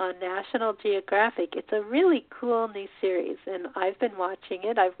Freeman on National Geographic, it's a really cool new series, and I've been watching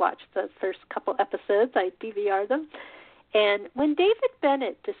it. I've watched the first couple episodes. I DVR them. And when David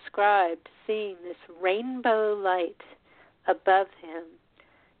Bennett described seeing this rainbow light above him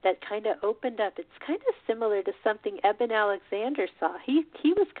that kind of opened up, it's kind of similar to something Eben Alexander saw. He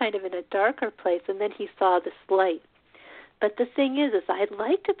was kind of in a darker place, and then he saw this light. But the thing is I'd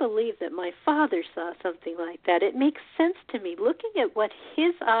like to believe that my father saw something like that. It makes sense to me. Looking at what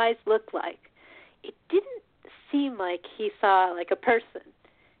his eyes looked like, it didn't seem like he saw like a person.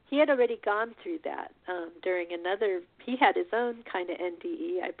 He had already gone through that during he had his own kind of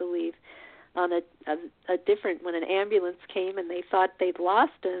NDE, I believe, on a different, when an ambulance came and they thought they'd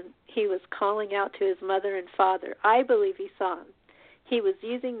lost him, he was calling out to his mother and father. I believe he saw him. He was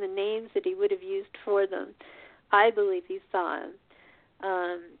using the names that he would have used for them. I believe he saw him.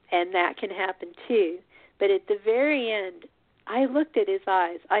 and that can happen too. But at the very end, I looked at his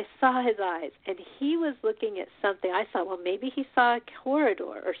eyes. I saw his eyes, and he was looking at something. I thought, well, maybe he saw a corridor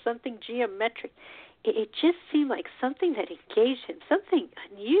or something geometric. It just seemed like something that engaged him, something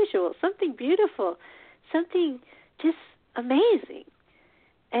unusual, something beautiful, something just amazing.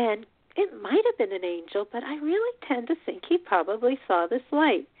 And it might have been an angel, but I really tend to think he probably saw this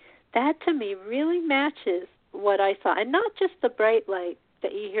light. That, to me, really matches what I saw. And not just the bright light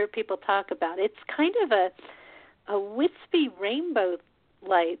that you hear people talk about. It's kind of a wispy rainbow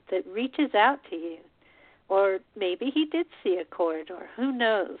light that reaches out to you. Or maybe he did see a corridor. Who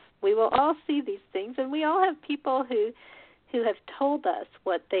knows? We will all see these things, and we all have people who have told us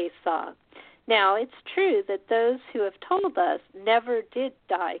what they saw. Now, it's true that those who have told us never did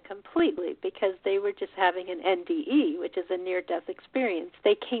die completely because they were just having an NDE, which is a near-death experience.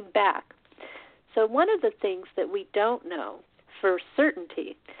 They came back. So one of the things that we don't know for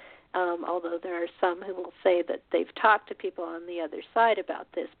certainty, although there are some who will say that they've talked to people on the other side about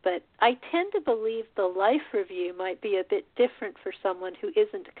this, but I tend to believe the life review might be a bit different for someone who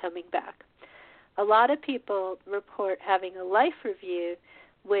isn't coming back. A lot of people report having a life review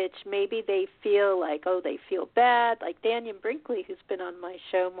which maybe they feel like, they feel bad. Like Daniel Brinkley, who's been on my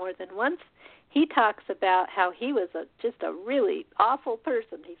show more than once, he talks about how he was just a really awful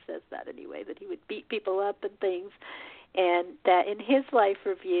person. He says that anyway, that he would beat people up and things, and that in his life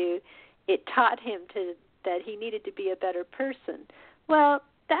review, it taught him that he needed to be a better person. Well,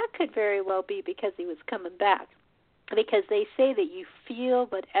 that could very well be because he was coming back, because they say that you feel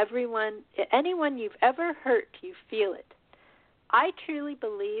what anyone you've ever hurt, you feel it. I truly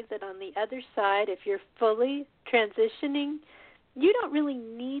believe that on the other side, if you're fully transitioning, you don't really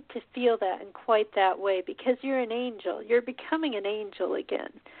need to feel that in quite that way because you're an angel. You're becoming an angel again.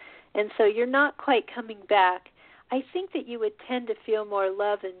 And so you're not quite coming back. I think that you would tend to feel more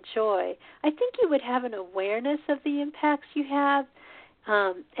love and joy. I think you would have an awareness of the impacts you have,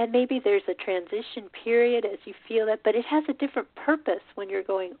 and maybe there's a transition period as you feel it, but it has a different purpose when you're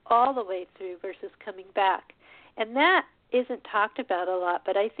going all the way through versus coming back. And that isn't talked about a lot,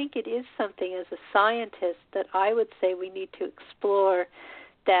 but I think it is something as a scientist that I would say we need to explore,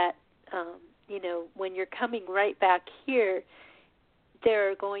 that, when you're coming right back here, there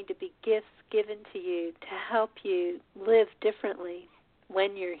are going to be gifts given to you to help you live differently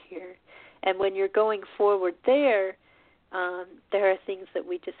when you're here. And when you're going forward there are things that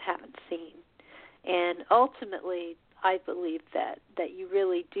we just haven't seen. And ultimately, I believe that you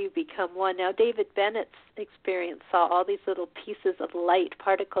really do become one. Now, David Bennett's experience saw all these little pieces of light,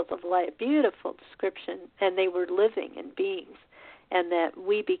 particles of light, beautiful description, and they were living and beings, and that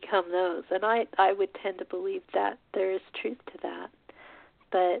we become those. And I would tend to believe that there is truth to that.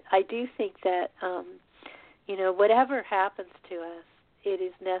 But I do think that, whatever happens to us, it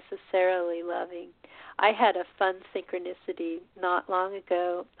is necessarily loving. I had a fun synchronicity not long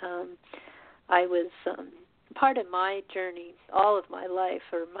ago. I was... part of my journey, all of my life,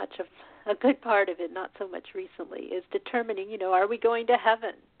 or much of a good part of it, not so much recently, is determining, are we going to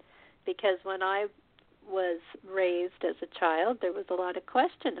heaven? Because when I was raised as a child, there was a lot of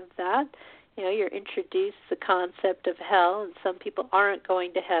question of that. You're introduced the concept of hell, and some people aren't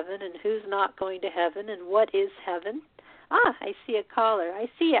going to heaven, and who's not going to heaven, and what is heaven? I see a caller. I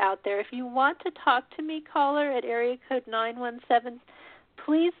see you out there. If you want to talk to me, caller, at area code 917,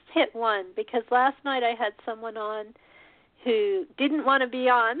 please hit 1, because last night I had someone on who didn't want to be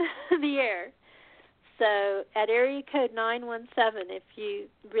on the air. So at area code 917, if you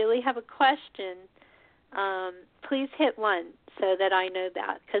really have a question, please hit 1 so that I know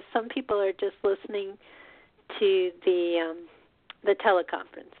that, because some people are just listening to the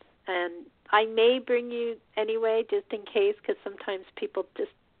teleconference. And I may bring you anyway, just in case, because sometimes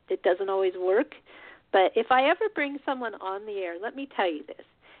it doesn't always work. But if I ever bring someone on the air, let me tell you this.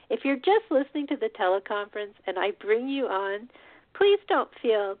 If you're just listening to the teleconference and I bring you on, please don't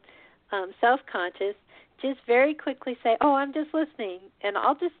feel self-conscious. Just very quickly say, I'm just listening, and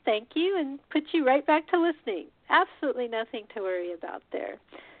I'll just thank you and put you right back to listening. Absolutely nothing to worry about there,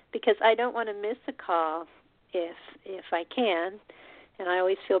 because I don't want to miss a call if I can, and I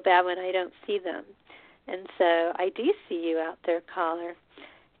always feel bad when I don't see them. And so I do see you out there, caller,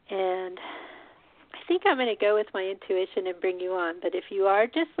 and I think I'm going to go with my intuition and bring you on. But if you are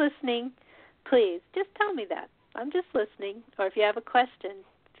just listening, please just tell me that. I'm just listening. Or if you have a question,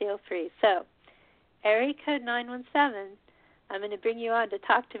 feel free. So, area code 917, I'm going to bring you on to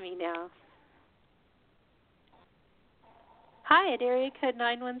talk to me now. Hi, at area code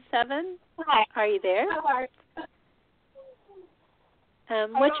 917. Hi. Are you there? How are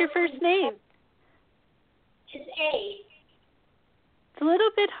you? What's your first name? It's A. a little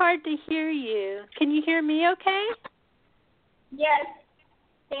bit hard to hear you. Can you hear me okay? Yes.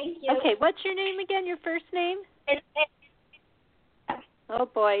 Thank you. Okay, what's your name again, your first name? It's Oh,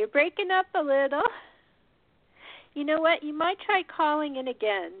 boy, you're breaking up a little. You know what? You might try calling in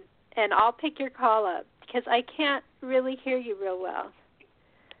again, and I'll pick your call up because I can't really hear you real well.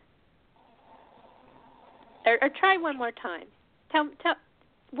 Or try one more time. Tell,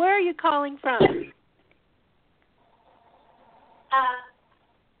 where are you calling from?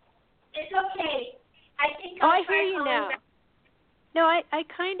 It's okay. I think I hear you now. No, I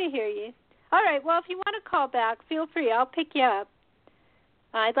kind of hear you. All right, well, if you want to call back, feel free. I'll pick you up.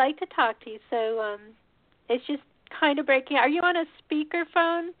 I'd like to talk to you, so it's just kind of breaking. Are you on a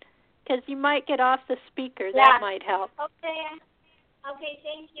speakerphone? Because you might get off the speaker. Yeah. That might help. Okay,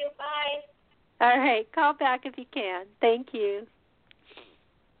 thank you. Bye. All right, call back if you can. Thank you.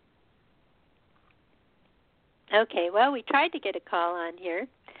 Okay, well, we tried to get a call on here,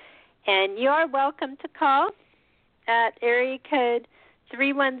 and you are welcome to call at area code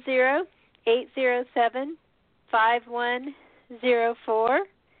 310-807-5104,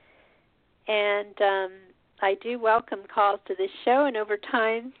 and I do welcome calls to this show, and over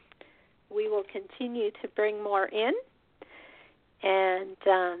time we will continue to bring more in, and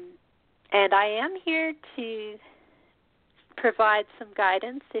I am here to provide some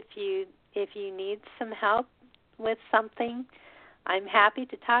guidance if you need some help with something. I'm happy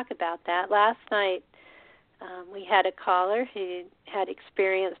to talk about that. Last night we had a caller who had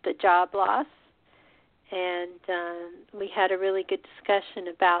experienced a job loss, and we had a really good discussion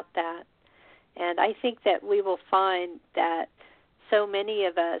about that. And I think that we will find that so many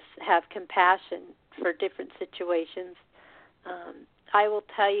of us have compassion for different situations. I will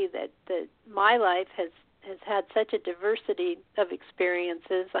tell you that my life has had such a diversity of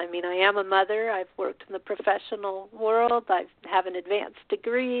experiences. I mean, I am a mother. I've worked in the professional world. I have an advanced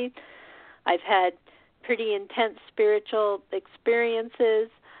degree. I've had pretty intense spiritual experiences.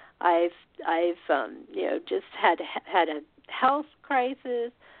 I've just had a health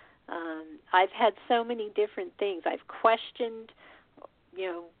crisis. I've had so many different things. I've questioned,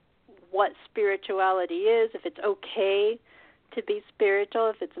 what spirituality is, if it's okay to be spiritual,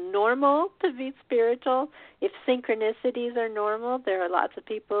 if it's normal to be spiritual, if synchronicities are normal. There are lots of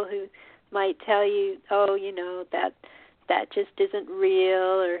people who might tell you, that just isn't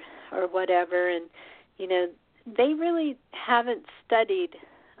real or whatever, and they really haven't studied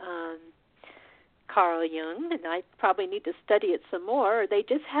Carl Jung, and I probably need to study it some more, or they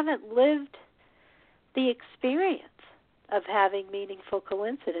just haven't lived the experience of having meaningful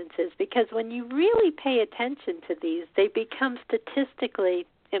coincidences, because when you really pay attention to these, they become statistically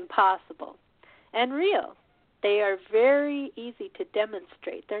impossible and real. They are very easy to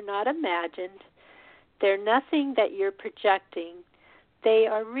demonstrate. They're not imagined. They're nothing that you're projecting. They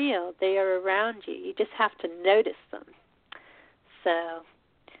are real. They are around you. You just have to notice them. So,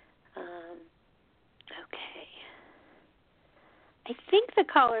 okay. I think the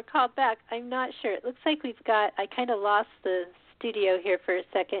caller called back. I'm not sure. It looks like I kind of lost the studio here for a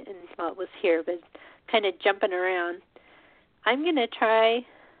second, and it was here, but kind of jumping around. I'm going to try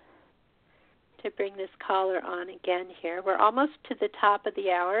to bring this caller on again here. We're almost to the top of the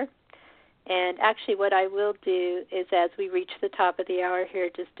hour, and actually what I will do is, as we reach the top of the hour here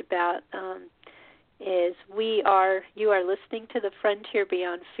just about, you are listening to the Frontier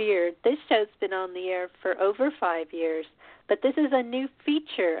Beyond Fear. This show's been on the air for over 5 years. But this is a new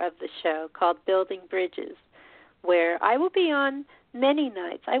feature of the show called Building Bridges, where I will be on many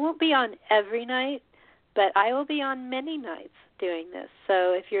nights. I won't be on every night, but I will be on many nights doing this.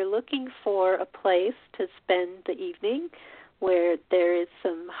 So if you're looking for a place to spend the evening where there is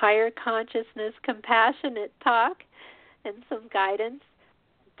some higher consciousness, compassionate talk, and some guidance,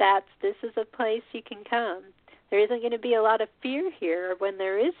 this is a place you can come. There isn't going to be a lot of fear here. When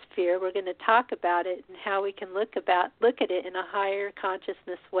there is fear, we're going to talk about it and how we can look at it in a higher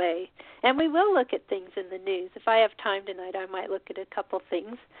consciousness way. And we will look at things in the news. If I have time tonight, I might look at a couple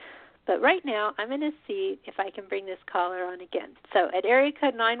things. But right now, I'm going to see if I can bring this caller on again. So at area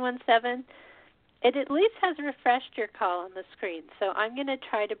code 917, it at least has refreshed your call on the screen. So I'm going to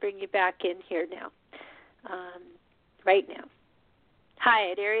try to bring you back in here now, right now.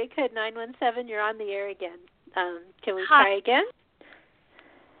 Hi, at area code 917, you're on the air again. Can we try again?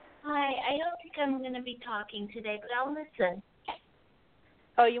 Hi, I don't think I'm going to be talking today, but I'll listen.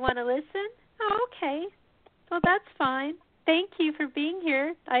 Oh, you want to listen? Oh, okay. Well, that's fine. Thank you for being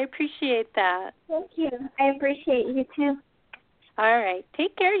here. I appreciate that. Thank you. I appreciate you, too. All right.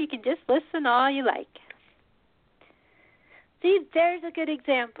 Take care. You can just listen all you like. See, there's a good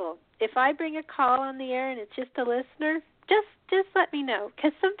example. If I bring a call on the air and it's just a listener, just let me know,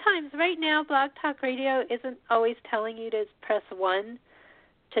 because sometimes right now Blog Talk Radio isn't always telling you to press 1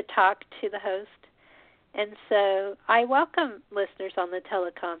 to talk to the host. And so I welcome listeners on the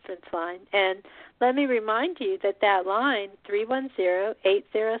teleconference line. And let me remind you that line,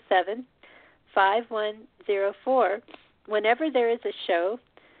 310-807-5104, whenever there is a show,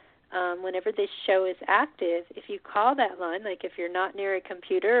 whenever this show is active, if you call that line, like if you're not near a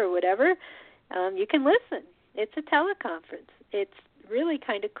computer or whatever, you can listen. It's a teleconference. It's really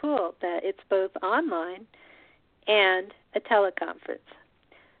kind of cool that it's both online and a teleconference.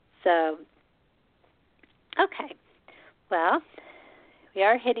 So, okay. Well, we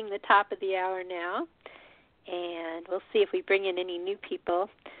are hitting the top of the hour now, and we'll see if we bring in any new people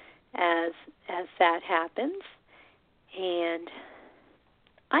as that happens. And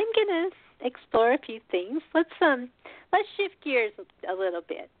I'm going to explore a few things. Let's shift gears a little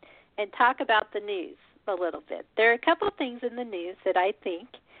bit and talk about the news a little bit. There are a couple of things in the news that I think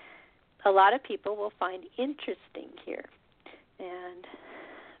a lot of people will find interesting here. And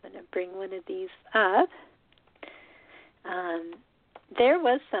I'm going to bring one of these up. There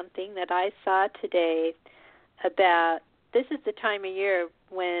was something that I saw today about, this is the time of year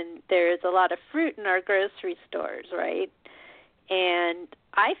when there is a lot of fruit in our grocery stores, right? And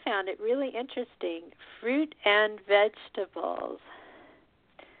I found it really interesting. Fruit and vegetables.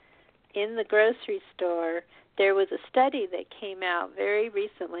 In the grocery store, there was a study that came out very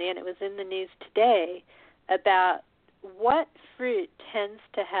recently, and it was in the news today, about what fruit tends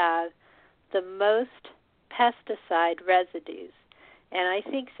to have the most pesticide residues. And I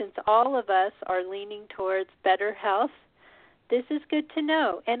think since all of us are leaning towards better health, this is good to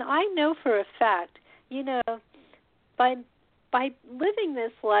know. And I know for a fact, by living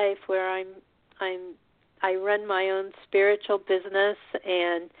this life where I run my own spiritual business,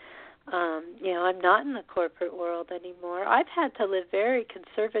 and I'm not in the corporate world anymore. I've had to live very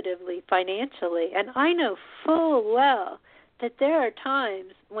conservatively financially, and I know full well that there are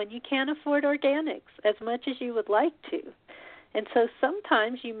times when you can't afford organics as much as you would like to. And so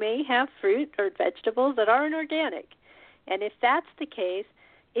sometimes you may have fruit or vegetables that aren't organic. And if that's the case,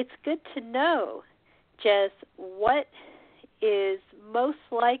 it's good to know just what is most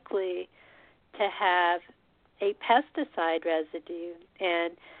likely to have a pesticide residue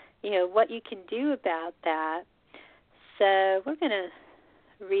and, what you can do about that. So we're going to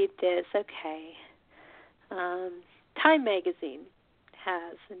read this. Okay. Time Magazine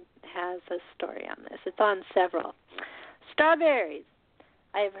has a story on this. It's on several. Strawberries.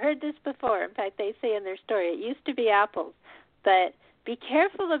 I have heard this before. In fact, they say in their story, it used to be apples. But be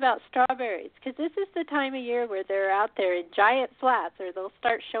careful about strawberries, because this is the time of year where they're out there in giant flats, or they'll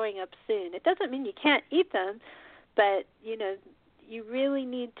start showing up soon. It doesn't mean you can't eat them, but, you really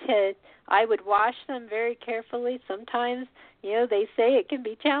need to, I would wash them very carefully. Sometimes, they say it can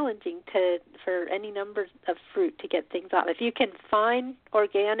be challenging for any number of fruit to get things off. If you can find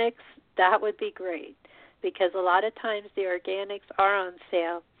organics, that would be great, because a lot of times the organics are on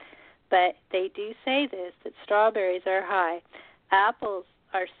sale. But they do say this, that strawberries are high. Apples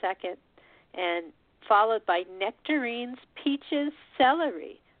are second, and followed by nectarines, peaches,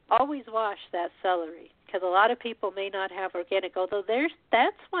 celery. Always wash that celery, because a lot of people may not have organic, although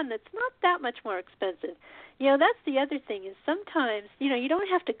that's one that's not that much more expensive. That's the other thing is sometimes, you don't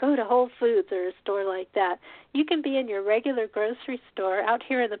have to go to Whole Foods or a store like that. You can be in your regular grocery store. Out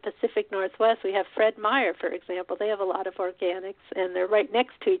here in the Pacific Northwest, we have Fred Meyer, for example. They have a lot of organics, and they're right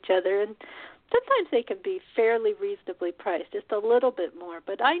next to each other, and sometimes they can be fairly reasonably priced, just a little bit more.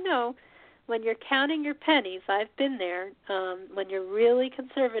 But I know when you're counting your pennies, I've been there, when you're really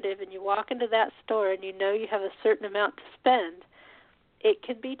conservative and you walk into that store and you know you have a certain amount to spend, it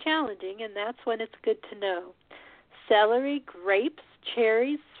can be challenging, and that's when it's good to know. Celery, grapes,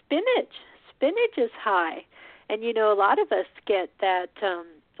 cherries, spinach. Spinach is high. And, a lot of us get that,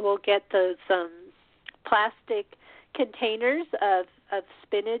 we'll get those plastic containers of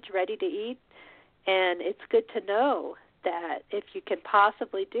spinach ready to eat, and it's good to know that if you can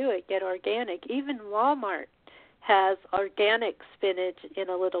possibly do it, get organic. Even Walmart has organic spinach in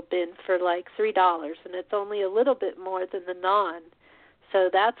a little bin for like $3, and it's only a little bit more than the non. So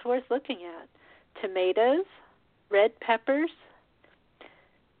that's worth looking at. Tomatoes, red peppers,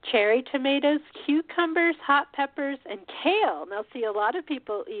 cherry tomatoes, cucumbers, hot peppers, and kale. Now, see, a lot of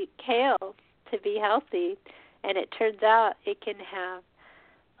people eat kale to be healthy, and it turns out it can have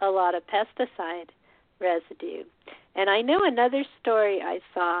a lot of pesticide residue. And I know another story I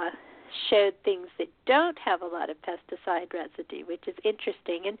saw showed things that don't have a lot of pesticide residue, which is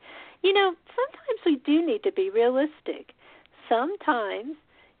interesting. And, sometimes we do need to be realistic. Sometimes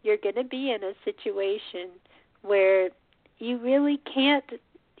you're going to be in a situation where you really can't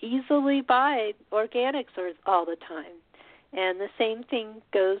easily buy organics all the time. And the same thing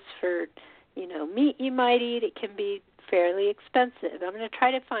goes for, meat you might eat. It can be fairly expensive. I'm going to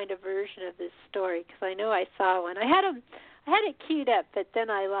try to find a version of this story because I know I saw one. I had it queued up, but then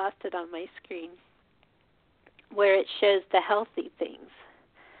I lost it on my screen where it shows the healthy things.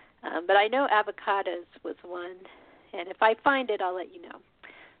 But I know avocados was one, and if I find it, I'll let you know.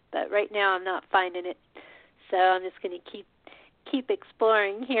 But right now I'm not finding it, so I'm just going to keep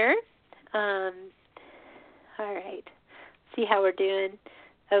exploring here. All right. See how we're doing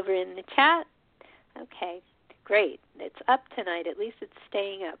over in the chat. Okay, great. It's up tonight. At least it's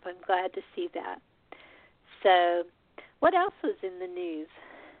staying up. I'm glad to see that. So what else was in the news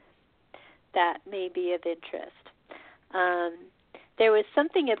that may be of interest? There was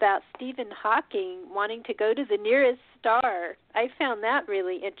something about Stephen Hawking wanting to go to the nearest star. I found that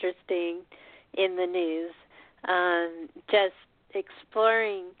really interesting in the news. Just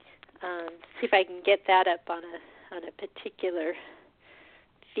exploring, see if I can get that up on a particular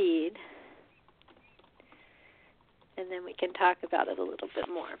feed, and then we can talk about it a little bit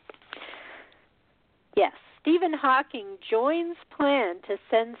more. Yes, Stephen Hawking joins plan to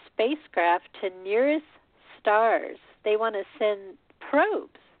send spacecraft to nearest stars. They want to send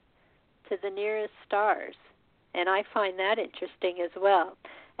probes to the nearest stars, and I find that interesting as well.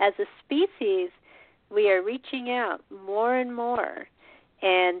 As a species, we are reaching out more and more,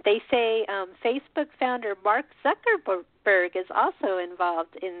 and they say Facebook founder Mark Zuckerberg is also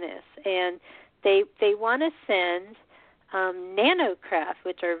involved in this, and they want to send nanocraft,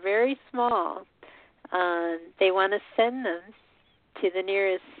 which are very small. They want to send them to the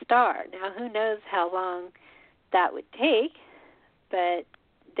nearest star. Now, who knows how long that would take, but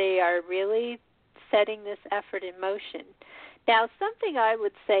they are really setting this effort in motion. Now, something I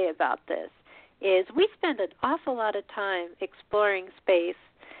would say about this is we spend an awful lot of time exploring space,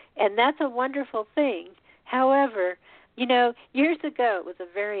 and that's a wonderful thing. However, years ago it was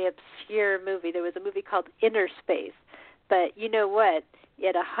a very obscure movie. There was a movie called Inner Space. But you know what?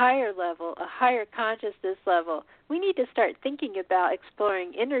 At a higher level, a higher consciousness level, we need to start thinking about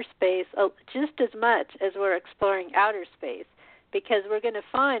exploring inner space just as much as we're exploring outer space, because we're going to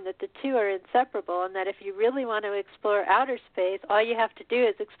find that the two are inseparable, and that if you really want to explore outer space, all you have to do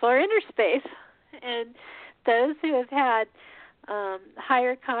is explore inner space. And those who have had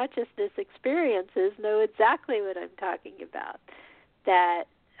higher consciousness experiences know exactly what I'm talking about, that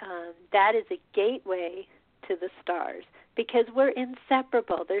that is a gateway to the stars, because we're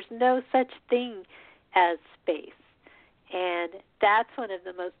inseparable. There's no such thing as space. And that's one of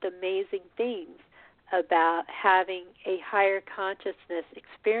the most amazing things about having a higher consciousness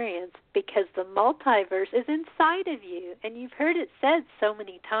experience, because the multiverse is inside of you. And you've heard it said so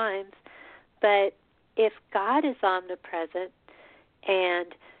many times, but if God is omnipresent and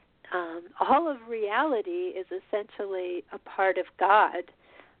all of reality is essentially a part of God,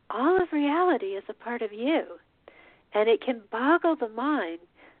 all of reality is a part of you. And it can boggle the mind,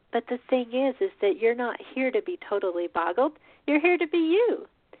 but the thing is that you're not here to be totally boggled. You're here to be you.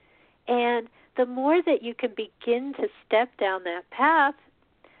 And the more that you can begin to step down that path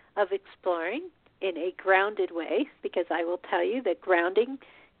of exploring in a grounded way, because I will tell you that grounding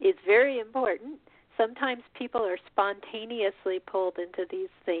is very important. Sometimes people are spontaneously pulled into these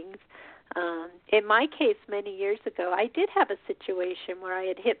things. In my case, many years ago, I did have a situation where I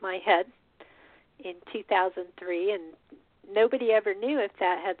had hit my head in 2003, and nobody ever knew if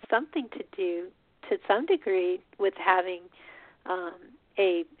that had something to do, to some degree, with having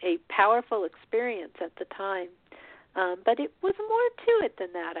a powerful experience at the time. But it was more to it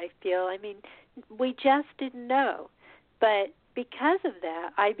than that, I feel. I mean, we just didn't know. But because of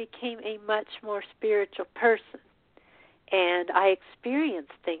that, I became a much more spiritual person. And I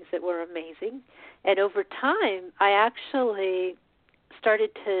experienced things that were amazing. And over time, I actually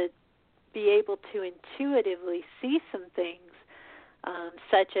started to be able to intuitively see some things,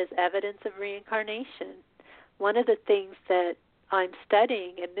 such as evidence of reincarnation. One of the things that I'm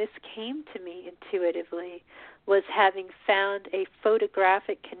studying, and this came to me intuitively, was having found a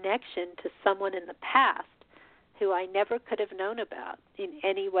photographic connection to someone in the past who I never could have known about in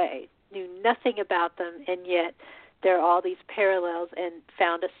any way, knew nothing about them, and yet there are all these parallels, and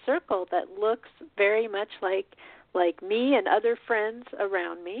found a circle that looks very much like me and other friends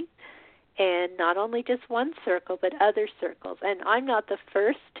around me, and not only just one circle, but other circles. And I'm not the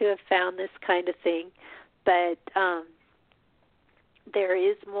first to have found this kind of thing, but there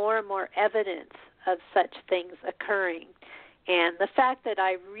is more and more evidence of such things occurring. And the fact that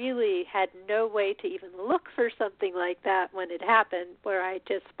I really had no way to even look for something like that when it happened, where I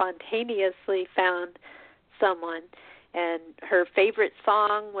just spontaneously found someone, And her favorite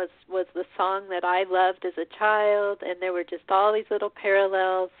song was the song that I loved as a child, and there were just all these little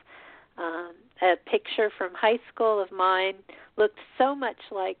parallels. A picture from high school of mine looked so much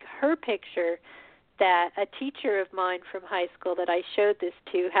like her picture that a teacher of mine from high school that I showed this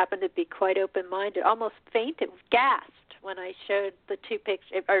to happened to be quite open-minded, almost fainted, gasped when I showed the two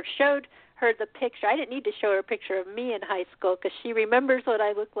pictures, or showed her the picture. I didn't need to show her a picture of me in high school because she remembers what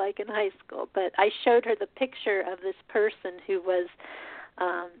I looked like in high school, but I showed her the picture of this person who was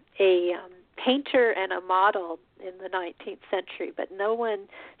a painter and a model in the 19th century, but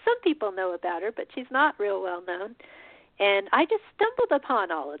some people know about her, but she's not real well known. And I just stumbled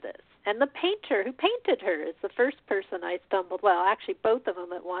upon all of this. And the painter who painted her is the first person I stumbled, well, actually both of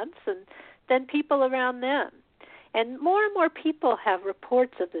them at once, and then people around them. And more people have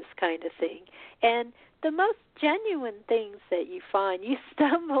reports of this kind of thing. And the most genuine things that you find, you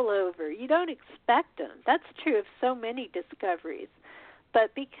stumble over. You don't expect them. That's true of so many discoveries.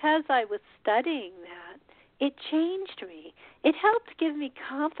 But because I was studying that, it changed me. It helped give me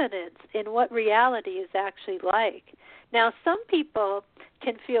confidence in what reality is actually like. Now, some people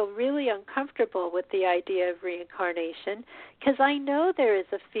can feel really uncomfortable with the idea of reincarnation because I know there is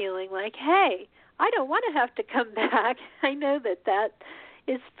a feeling like, hey, I don't want to have to come back. I know that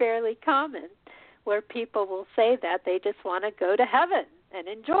is fairly common where people will say that they just want to go to heaven and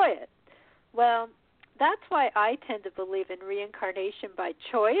enjoy it. Well, that's why I tend to believe in reincarnation by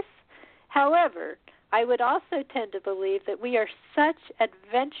choice. However, I would also tend to believe that we are such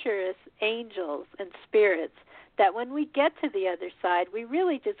adventurous angels and spirits that when we get to the other side, we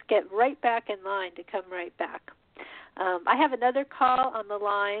really just get right back in line to come right back. I have another call on the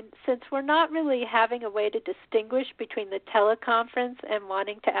line. Since we're not really having a way to distinguish between the teleconference and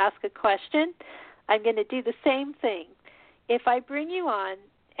wanting to ask a question, I'm going to do the same thing. If I bring you on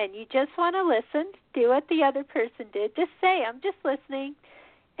and you just want to listen, do what the other person did. Just say, I'm just listening,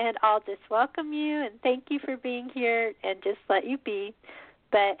 and I'll just welcome you and thank you for being here and just let you be.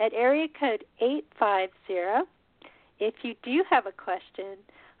 But at area code 850, if you do have a question,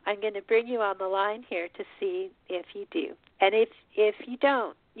 I'm going to bring you on the line here to see if you do. And if you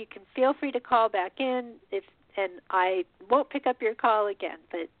don't, you can feel free to call back in, and I won't pick up your call again.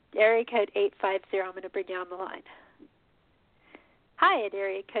 But area code 850, I'm going to bring you on the line. Hi, at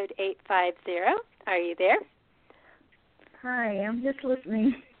area code 850. Are you there? Hi, I'm just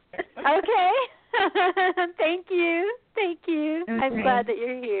listening. Okay. Thank you. Okay. I'm glad that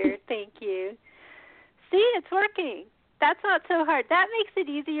you're here. Thank you. See, it's working. That's not so hard. That makes it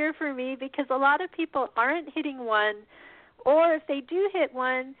easier for me because a lot of people aren't hitting one, or if they do hit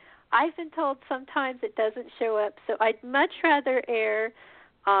one, I've been told sometimes it doesn't show up. So I'd much rather err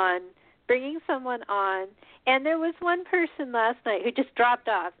on bringing someone on. And there was one person last night who just dropped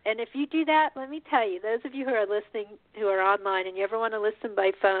off. And if you do that, let me tell you, those of you who are listening, who are online, and you ever want to listen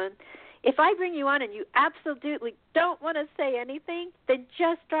by phone, if I bring you on and you absolutely don't want to say anything, then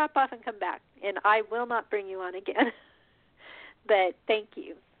just drop off and come back, and I will not bring you on again. But thank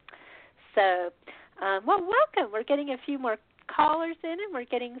you. So, welcome. We're getting a few more callers in, and we're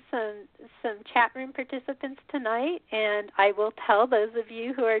getting some chat room participants tonight. And I will tell those of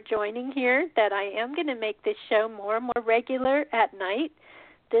you who are joining here that I am going to make this show more and more regular at night.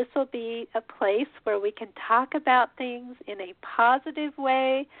 This will be a place where we can talk about things in a positive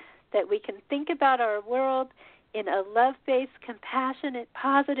way, that we can think about our world in a love-based, compassionate,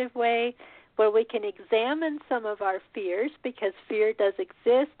 positive way, where we can examine some of our fears, because fear does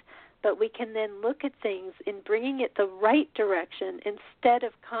exist, but we can then look at things in bringing it the right direction instead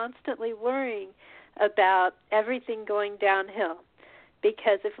of constantly worrying about everything going downhill.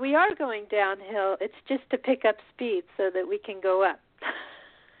 Because if we are going downhill, it's just to pick up speed so that we can go up.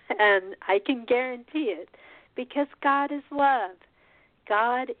 And I can guarantee it, because God is love.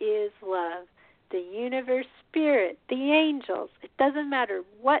 God is love. The universe, spirit, the angels. It doesn't matter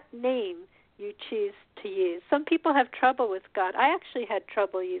what name you choose to use. Some people have trouble with God. I actually had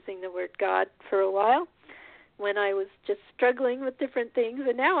trouble using the word God for a while when I was just struggling with different things,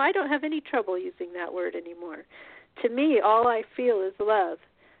 and now I don't have any trouble using that word anymore. To me, all I feel is love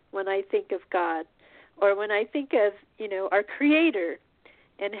when I think of God, or when I think of, our Creator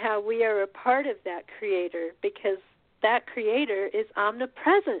and how we are a part of that Creator, because that Creator is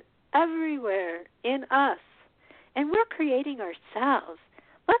omnipresent everywhere in us, and we're creating ourselves.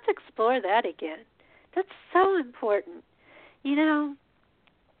 Let's explore that again. That's so important.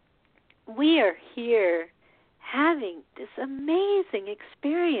 We are here having this amazing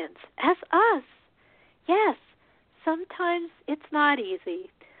experience as us. Yes, sometimes it's not easy.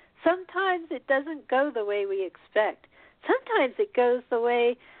 Sometimes it doesn't go the way we expect. Sometimes it goes the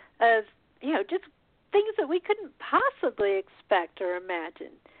way of, just things that we couldn't possibly expect or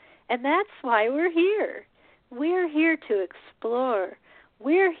imagine. And that's why we're here. We're here to explore.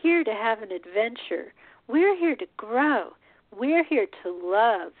 We're here to have an adventure. We're here to grow. We're here to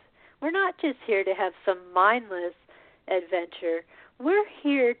love. We're not just here to have some mindless adventure. We're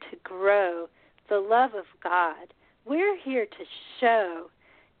here to grow the love of God. We're here to show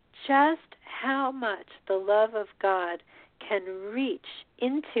just how much the love of God can reach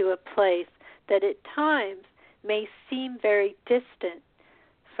into a place that at times may seem very distant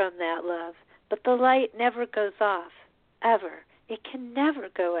from that love. But the light never goes off, ever. It can never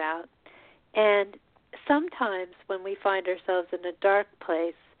go out. And sometimes when we find ourselves in a dark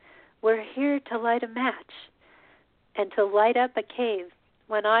place, we're here to light a match and to light up a cave.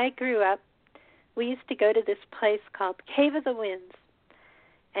 When I grew up, we used to go to this place called Cave of the Winds,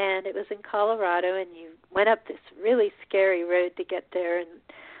 and it was in Colorado, and you went up this really scary road to get there, and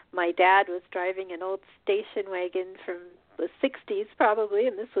my dad was driving an old station wagon from the 60s probably,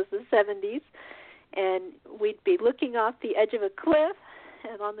 and this was the 70s, and we'd be looking off the edge of a cliff,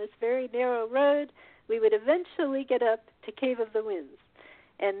 and on this very narrow road, we would eventually get up to Cave of the Winds.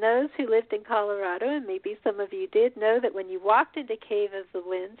 And those who lived in Colorado, and maybe some of you did, know that when you walked into Cave of the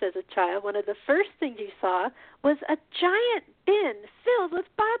Winds as a child, one of the first things you saw was a giant bin filled with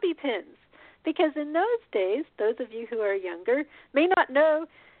bobby pins. Because in those days, those of you who are younger may not know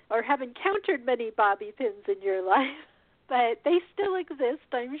or have encountered many bobby pins in your life, but they still exist,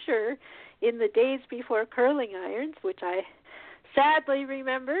 I'm sure, in the days before curling irons, which I sadly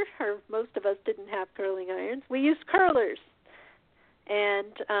remember, or most of us didn't have curling irons. We used curlers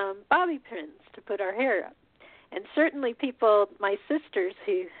and bobby pins to put our hair up. And certainly people, my sisters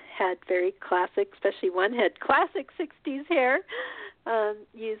who had very classic, especially one had classic 60s hair,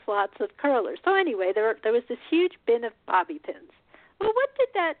 used lots of curlers. So anyway, there was this huge bin of bobby pins. Well, what did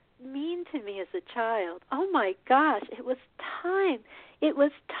that mean to me as a child? Oh my gosh, it was time. It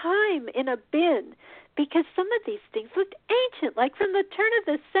was time in a bin, because some of these things looked ancient, like from the turn of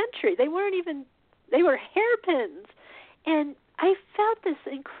the century. They were hairpins. And I felt this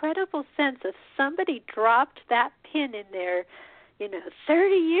incredible sense of somebody dropped that pin in there,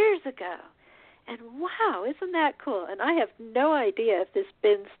 30 years ago. And wow, isn't that cool? And I have no idea if this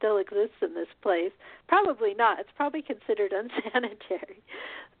bin still exists in this place. Probably not. It's probably considered unsanitary.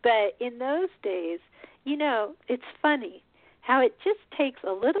 But in those days, it's funny how it just takes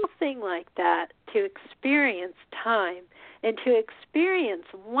a little thing like that to experience time and to experience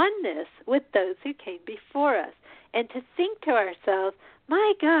oneness with those who came before us, and to think to ourselves,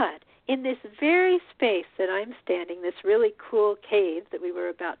 my God, in this very space that I'm standing, this really cool cave that we were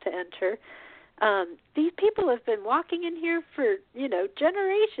about to enter, these people have been walking in here for,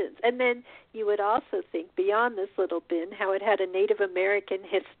 generations. And then you would also think beyond this little bin how it had a Native American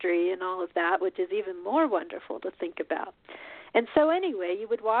history and all of that, which is even more wonderful to think about. And so anyway, you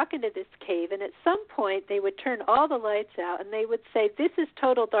would walk into this cave, and at some point they would turn all the lights out, and they would say, this is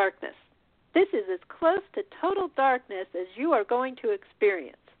total darkness. This is as close to total darkness as you are going to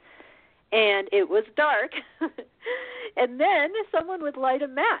experience. And it was dark. And then someone would light a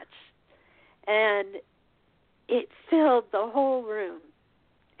match, and it filled the whole room.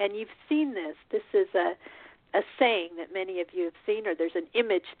 And you've seen this. This is a saying that many of you have seen, or there's an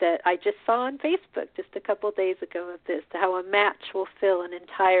image that I just saw on Facebook just a couple days ago of this, how a match will fill an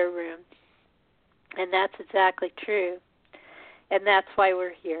entire room. And that's exactly true. And that's why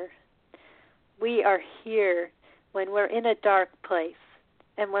we're here. We are here when we're in a dark place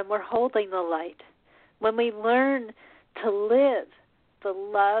and when we're holding the light, when we learn to live the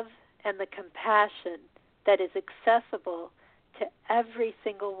love and the compassion that is accessible to every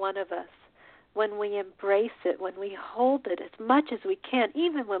single one of us, when we embrace it, when we hold it as much as we can,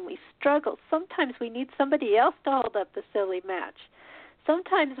 even when we struggle. Sometimes we need somebody else to hold up the silly match.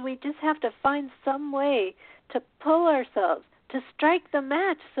 Sometimes we just have to find some way to pull ourselves, to strike the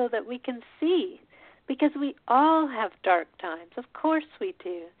match so that we can see, because we all have dark times. Of course we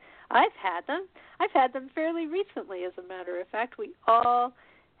do. I've had them. I've had them fairly recently, as a matter of fact. We all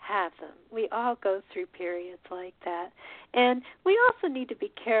have them. We all go through periods like that. And we also need to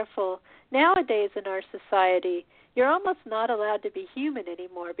be careful. Nowadays in our society, you're almost not allowed to be human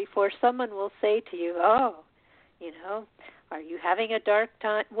anymore before someone will say to you, oh, are you having a dark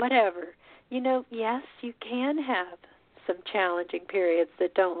time? Whatever. Yes, you can have some challenging periods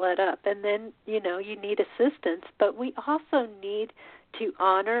that don't let up. And then, you need assistance. But we also need to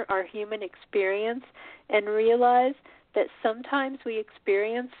honor our human experience and realize that sometimes we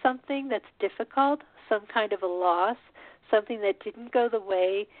experience something that's difficult, some kind of a loss, something that didn't go the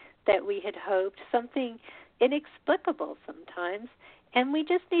way that we had hoped, something inexplicable sometimes. And we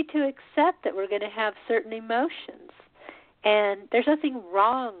just need to accept that we're going to have certain emotions. And there's nothing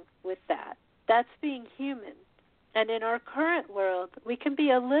wrong with that. That's being human. And in our current world, we can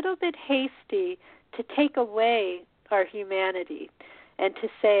be a little bit hasty to take away our humanity and to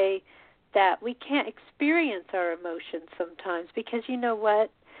say that we can't experience our emotions sometimes, because you know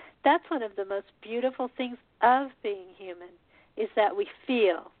what? That's one of the most beautiful things of being human, is that we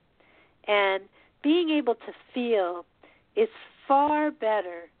feel. And being able to feel is far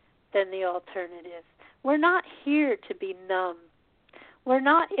better than the alternative. We're not here to be numb.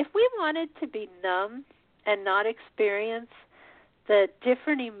 If we wanted to be numb and not experience the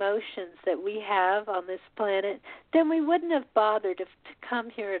different emotions that we have on this planet, then we wouldn't have bothered to come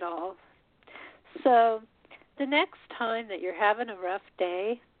here at all. So the next time that you're having a rough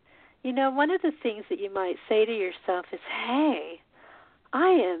day, one of the things that you might say to yourself is, hey, I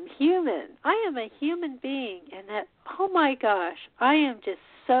am human. I am a human being, and that, oh my gosh, I am just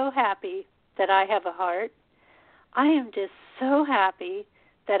so happy that I have a heart. I am just so happy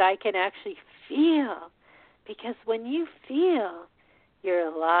that I can actually feel, because when you feel, you're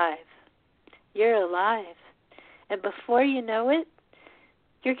alive. You're alive. And before you know it,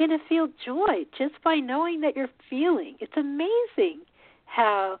 you're going to feel joy just by knowing that you're feeling. It's amazing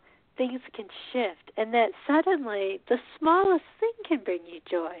how things can shift, and that suddenly the smallest thing can bring you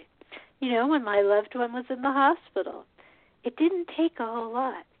joy. When my loved one was in the hospital, it didn't take a whole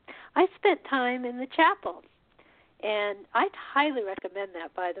lot. I spent time in the chapel, and I'd highly recommend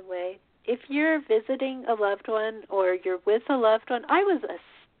that, by the way. If you're visiting a loved one or you're with a loved one, I was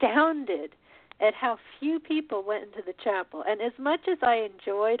astounded at how few people went into the chapel. And as much as I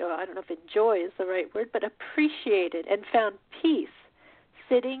enjoyed, or I don't know if enjoy is the right word, but appreciated and found peace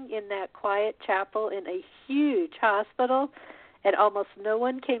sitting in that quiet chapel in a huge hospital, and almost no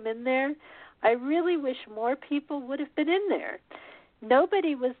one came in there, I really wish more people would have been in there.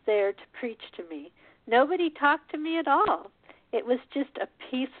 Nobody was there to preach to me. Nobody talked to me at all. It was just a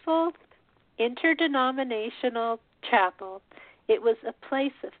peaceful, interdenominational chapel. It was a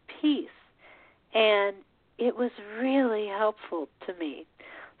place of peace, and it was really helpful to me.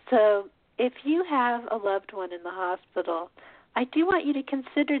 So if you have a loved one in the hospital, I do want you to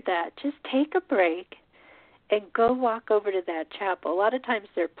consider that. Just take a break and go walk over to that chapel. A lot of times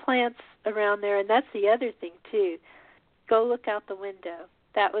there are plants around there, and that's the other thing, too. Go look out the window.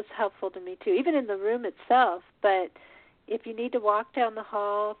 That was helpful to me, too, even in the room itself. But if you need to walk down the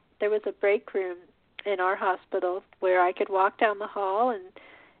hall, there was a break room in our hospital where I could walk down the hall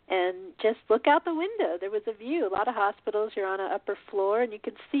and just look out the window. There was a view. A lot of hospitals, you're on an upper floor, and you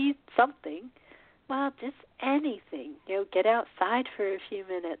can see something. Well, just anything. Get outside for a few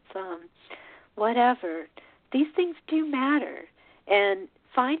minutes, whatever. These things do matter. And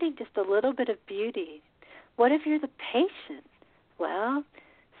finding just a little bit of beauty. What if you're the patient? Well,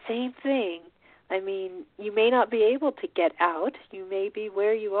 same thing. I mean, you may not be able to get out. You may be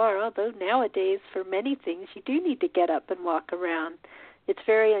where you are, although nowadays for many things you do need to get up and walk around. It's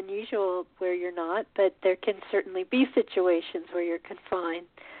very unusual where you're not, but there can certainly be situations where you're confined.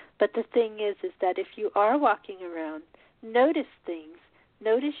 But the thing is that if you are walking around, notice things.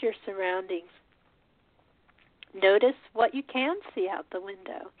 Notice your surroundings. Notice what you can see out the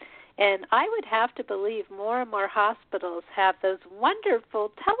window. And I would have to believe more and more hospitals have those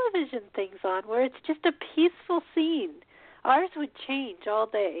wonderful television things on where it's just a peaceful scene. Ours would change all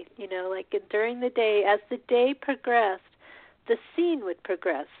day, like during the day. As the day progressed, the scene would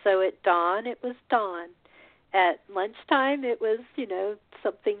progress. So at dawn, it was dawn. At lunchtime, it was,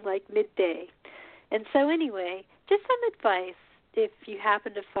 something like midday. And so anyway, just some advice if you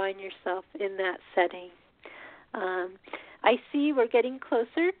happen to find yourself in that setting. I see we're getting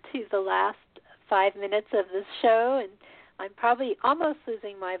closer to the last 5 minutes of this show, and I'm probably almost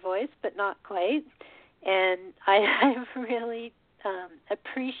losing my voice, but not quite. And I've really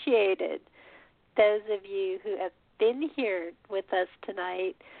appreciated those of you who have been here with us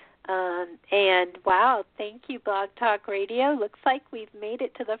tonight. And wow, thank you, Blog Talk Radio. Looks like we've made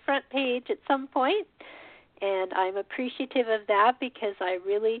it to the front page at some point, and I'm appreciative of that because I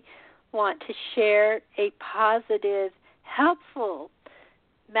really want to share a positive, helpful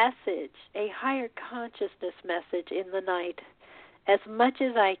message, a higher consciousness message in the night as much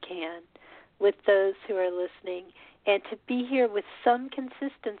as I can with those who are listening, and to be here with some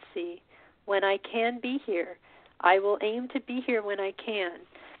consistency when I can be here. I will aim to be here when I can.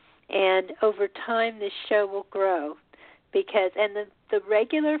 And over time, this show will grow and the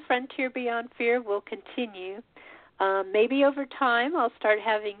regular Frontier Beyond Fear will continue. Maybe over time, I'll start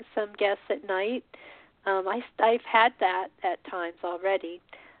having some guests at night. I've had that at times already.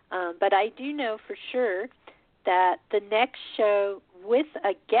 But I do know for sure that the next show with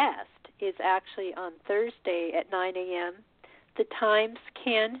a guest is actually on Thursday at 9 a.m. The times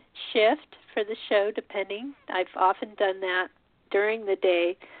can shift for the show depending. I've often done that during the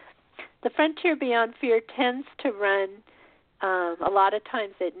day. The Frontier Beyond Fear tends to run a lot of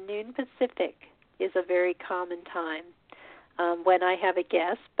times at noon Pacific is a very common time when I have a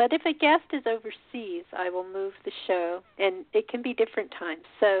guest. But if a guest is overseas, I will move the show, and it can be different times.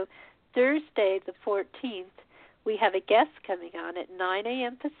 So Thursday the 14th, we have a guest coming on at 9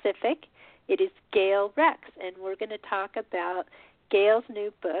 a.m. Pacific. It is Gail Rex, and we're going to talk about Gail's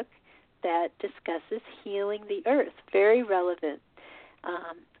new book that discusses healing the earth. Very relevant.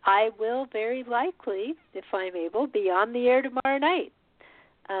 I will very likely, if I'm able, be on the air tomorrow night.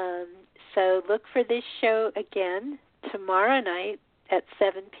 So look for this show again tomorrow night at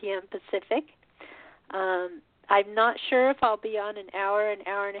 7 p.m. Pacific. I'm not sure if I'll be on an hour and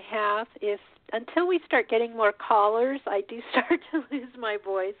a half. Until we start getting more callers, I do start to lose my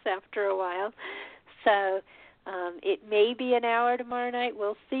voice after a while. So it may be an hour tomorrow night.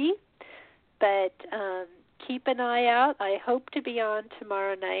 We'll see. But keep an eye out. I hope to be on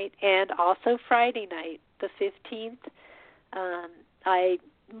tomorrow night and also Friday night, the 15th. I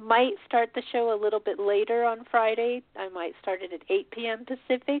might start the show a little bit later on Friday. I might start it at 8 p.m.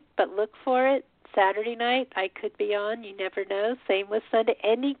 Pacific, but look for it. Saturday night, I could be on. You never know. Same with Sunday.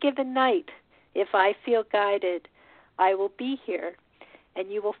 Any given night, if I feel guided, I will be here.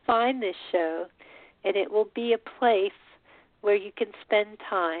 And you will find this show, and it will be a place where you can spend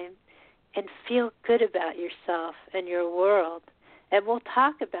time and feel good about yourself and your world. And we'll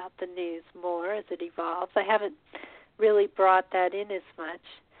talk about the news more as it evolves. I haven't really brought that in as much,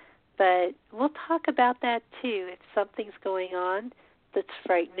 but we'll talk about that too. If something's going on that's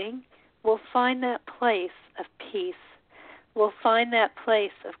frightening, we'll find that place of peace. We'll find that place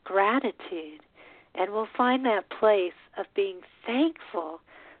of gratitude, and we'll find that place of being thankful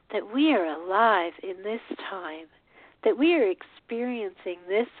that we are alive in this time, that we are experiencing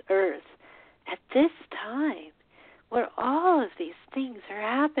this earth at this time where all of these things are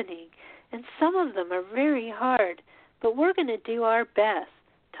happening, and some of them are very hard, but we're going to do our best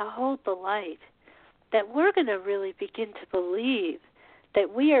to hold the light, that we're going to really begin to believe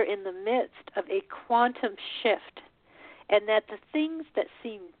that we are in the midst of a quantum shift, and that the things that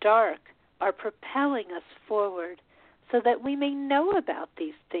seem dark are propelling us forward so that we may know about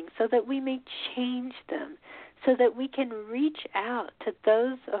these things, so that we may change them, so that we can reach out to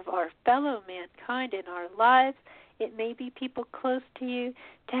those of our fellow mankind in our lives. It may be people close to you,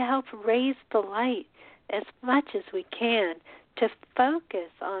 to help raise the light as much as we can, to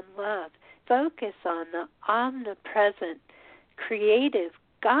focus on love, focus on the omnipresent, creative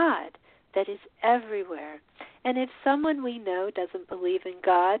God that is everywhere. And if someone we know doesn't believe in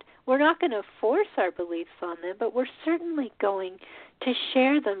God, we're not going to force our beliefs on them, but we're certainly going to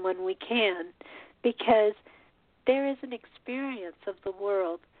share them when we can, because there is an experience of the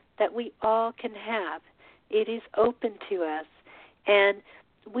world that we all can have. It is open to us. And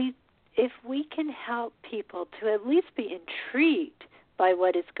if we can help people to at least be intrigued by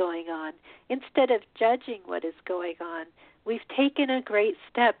what is going on, instead of judging what is going on, we've taken a great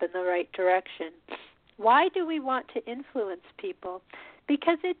step in the right direction. Why do we want to influence people?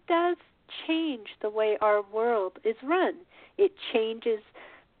 Because it does change the way our world is run. It changes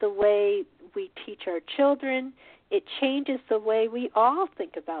the way we teach our children. It changes the way we all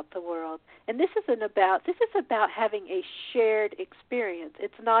think about the world. And this is about having a shared experience.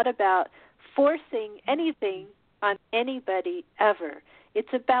 It's not about forcing anything on anybody ever.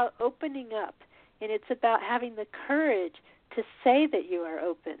 It's about opening up, and it's about having the courage to say that you are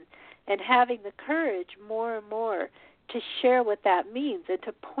open, and having the courage more and more to share what that means and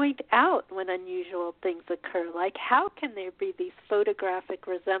to point out when unusual things occur. Like, how can there be these photographic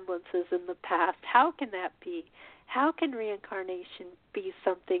resemblances in the past? How can that be? How can reincarnation be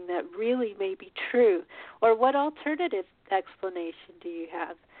something that really may be true? Or what alternative explanation do you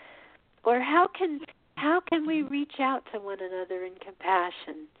have? Or how can we reach out to one another in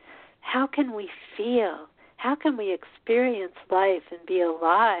compassion? How can we feel? How can we experience life and be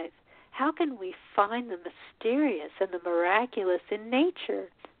alive? How can we find the mysterious and the miraculous in nature?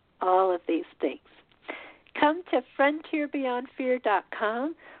 All of these things. Come to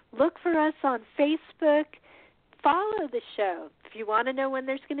frontierbeyondfear.com. Look for us on Facebook. Follow the show. If you want to know when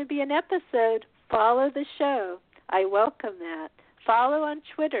there's going to be an episode, follow the show. I welcome that. Follow on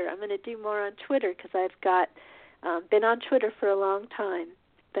Twitter. I'm going to do more on Twitter because I've been on Twitter for a long time.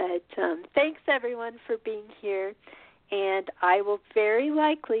 But thanks, everyone, for being here. And I will very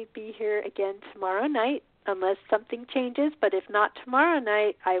likely be here again tomorrow night, unless something changes. But if not tomorrow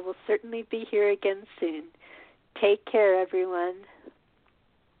night, I will certainly be here again soon. Take care, everyone.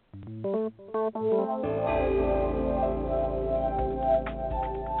 Bye.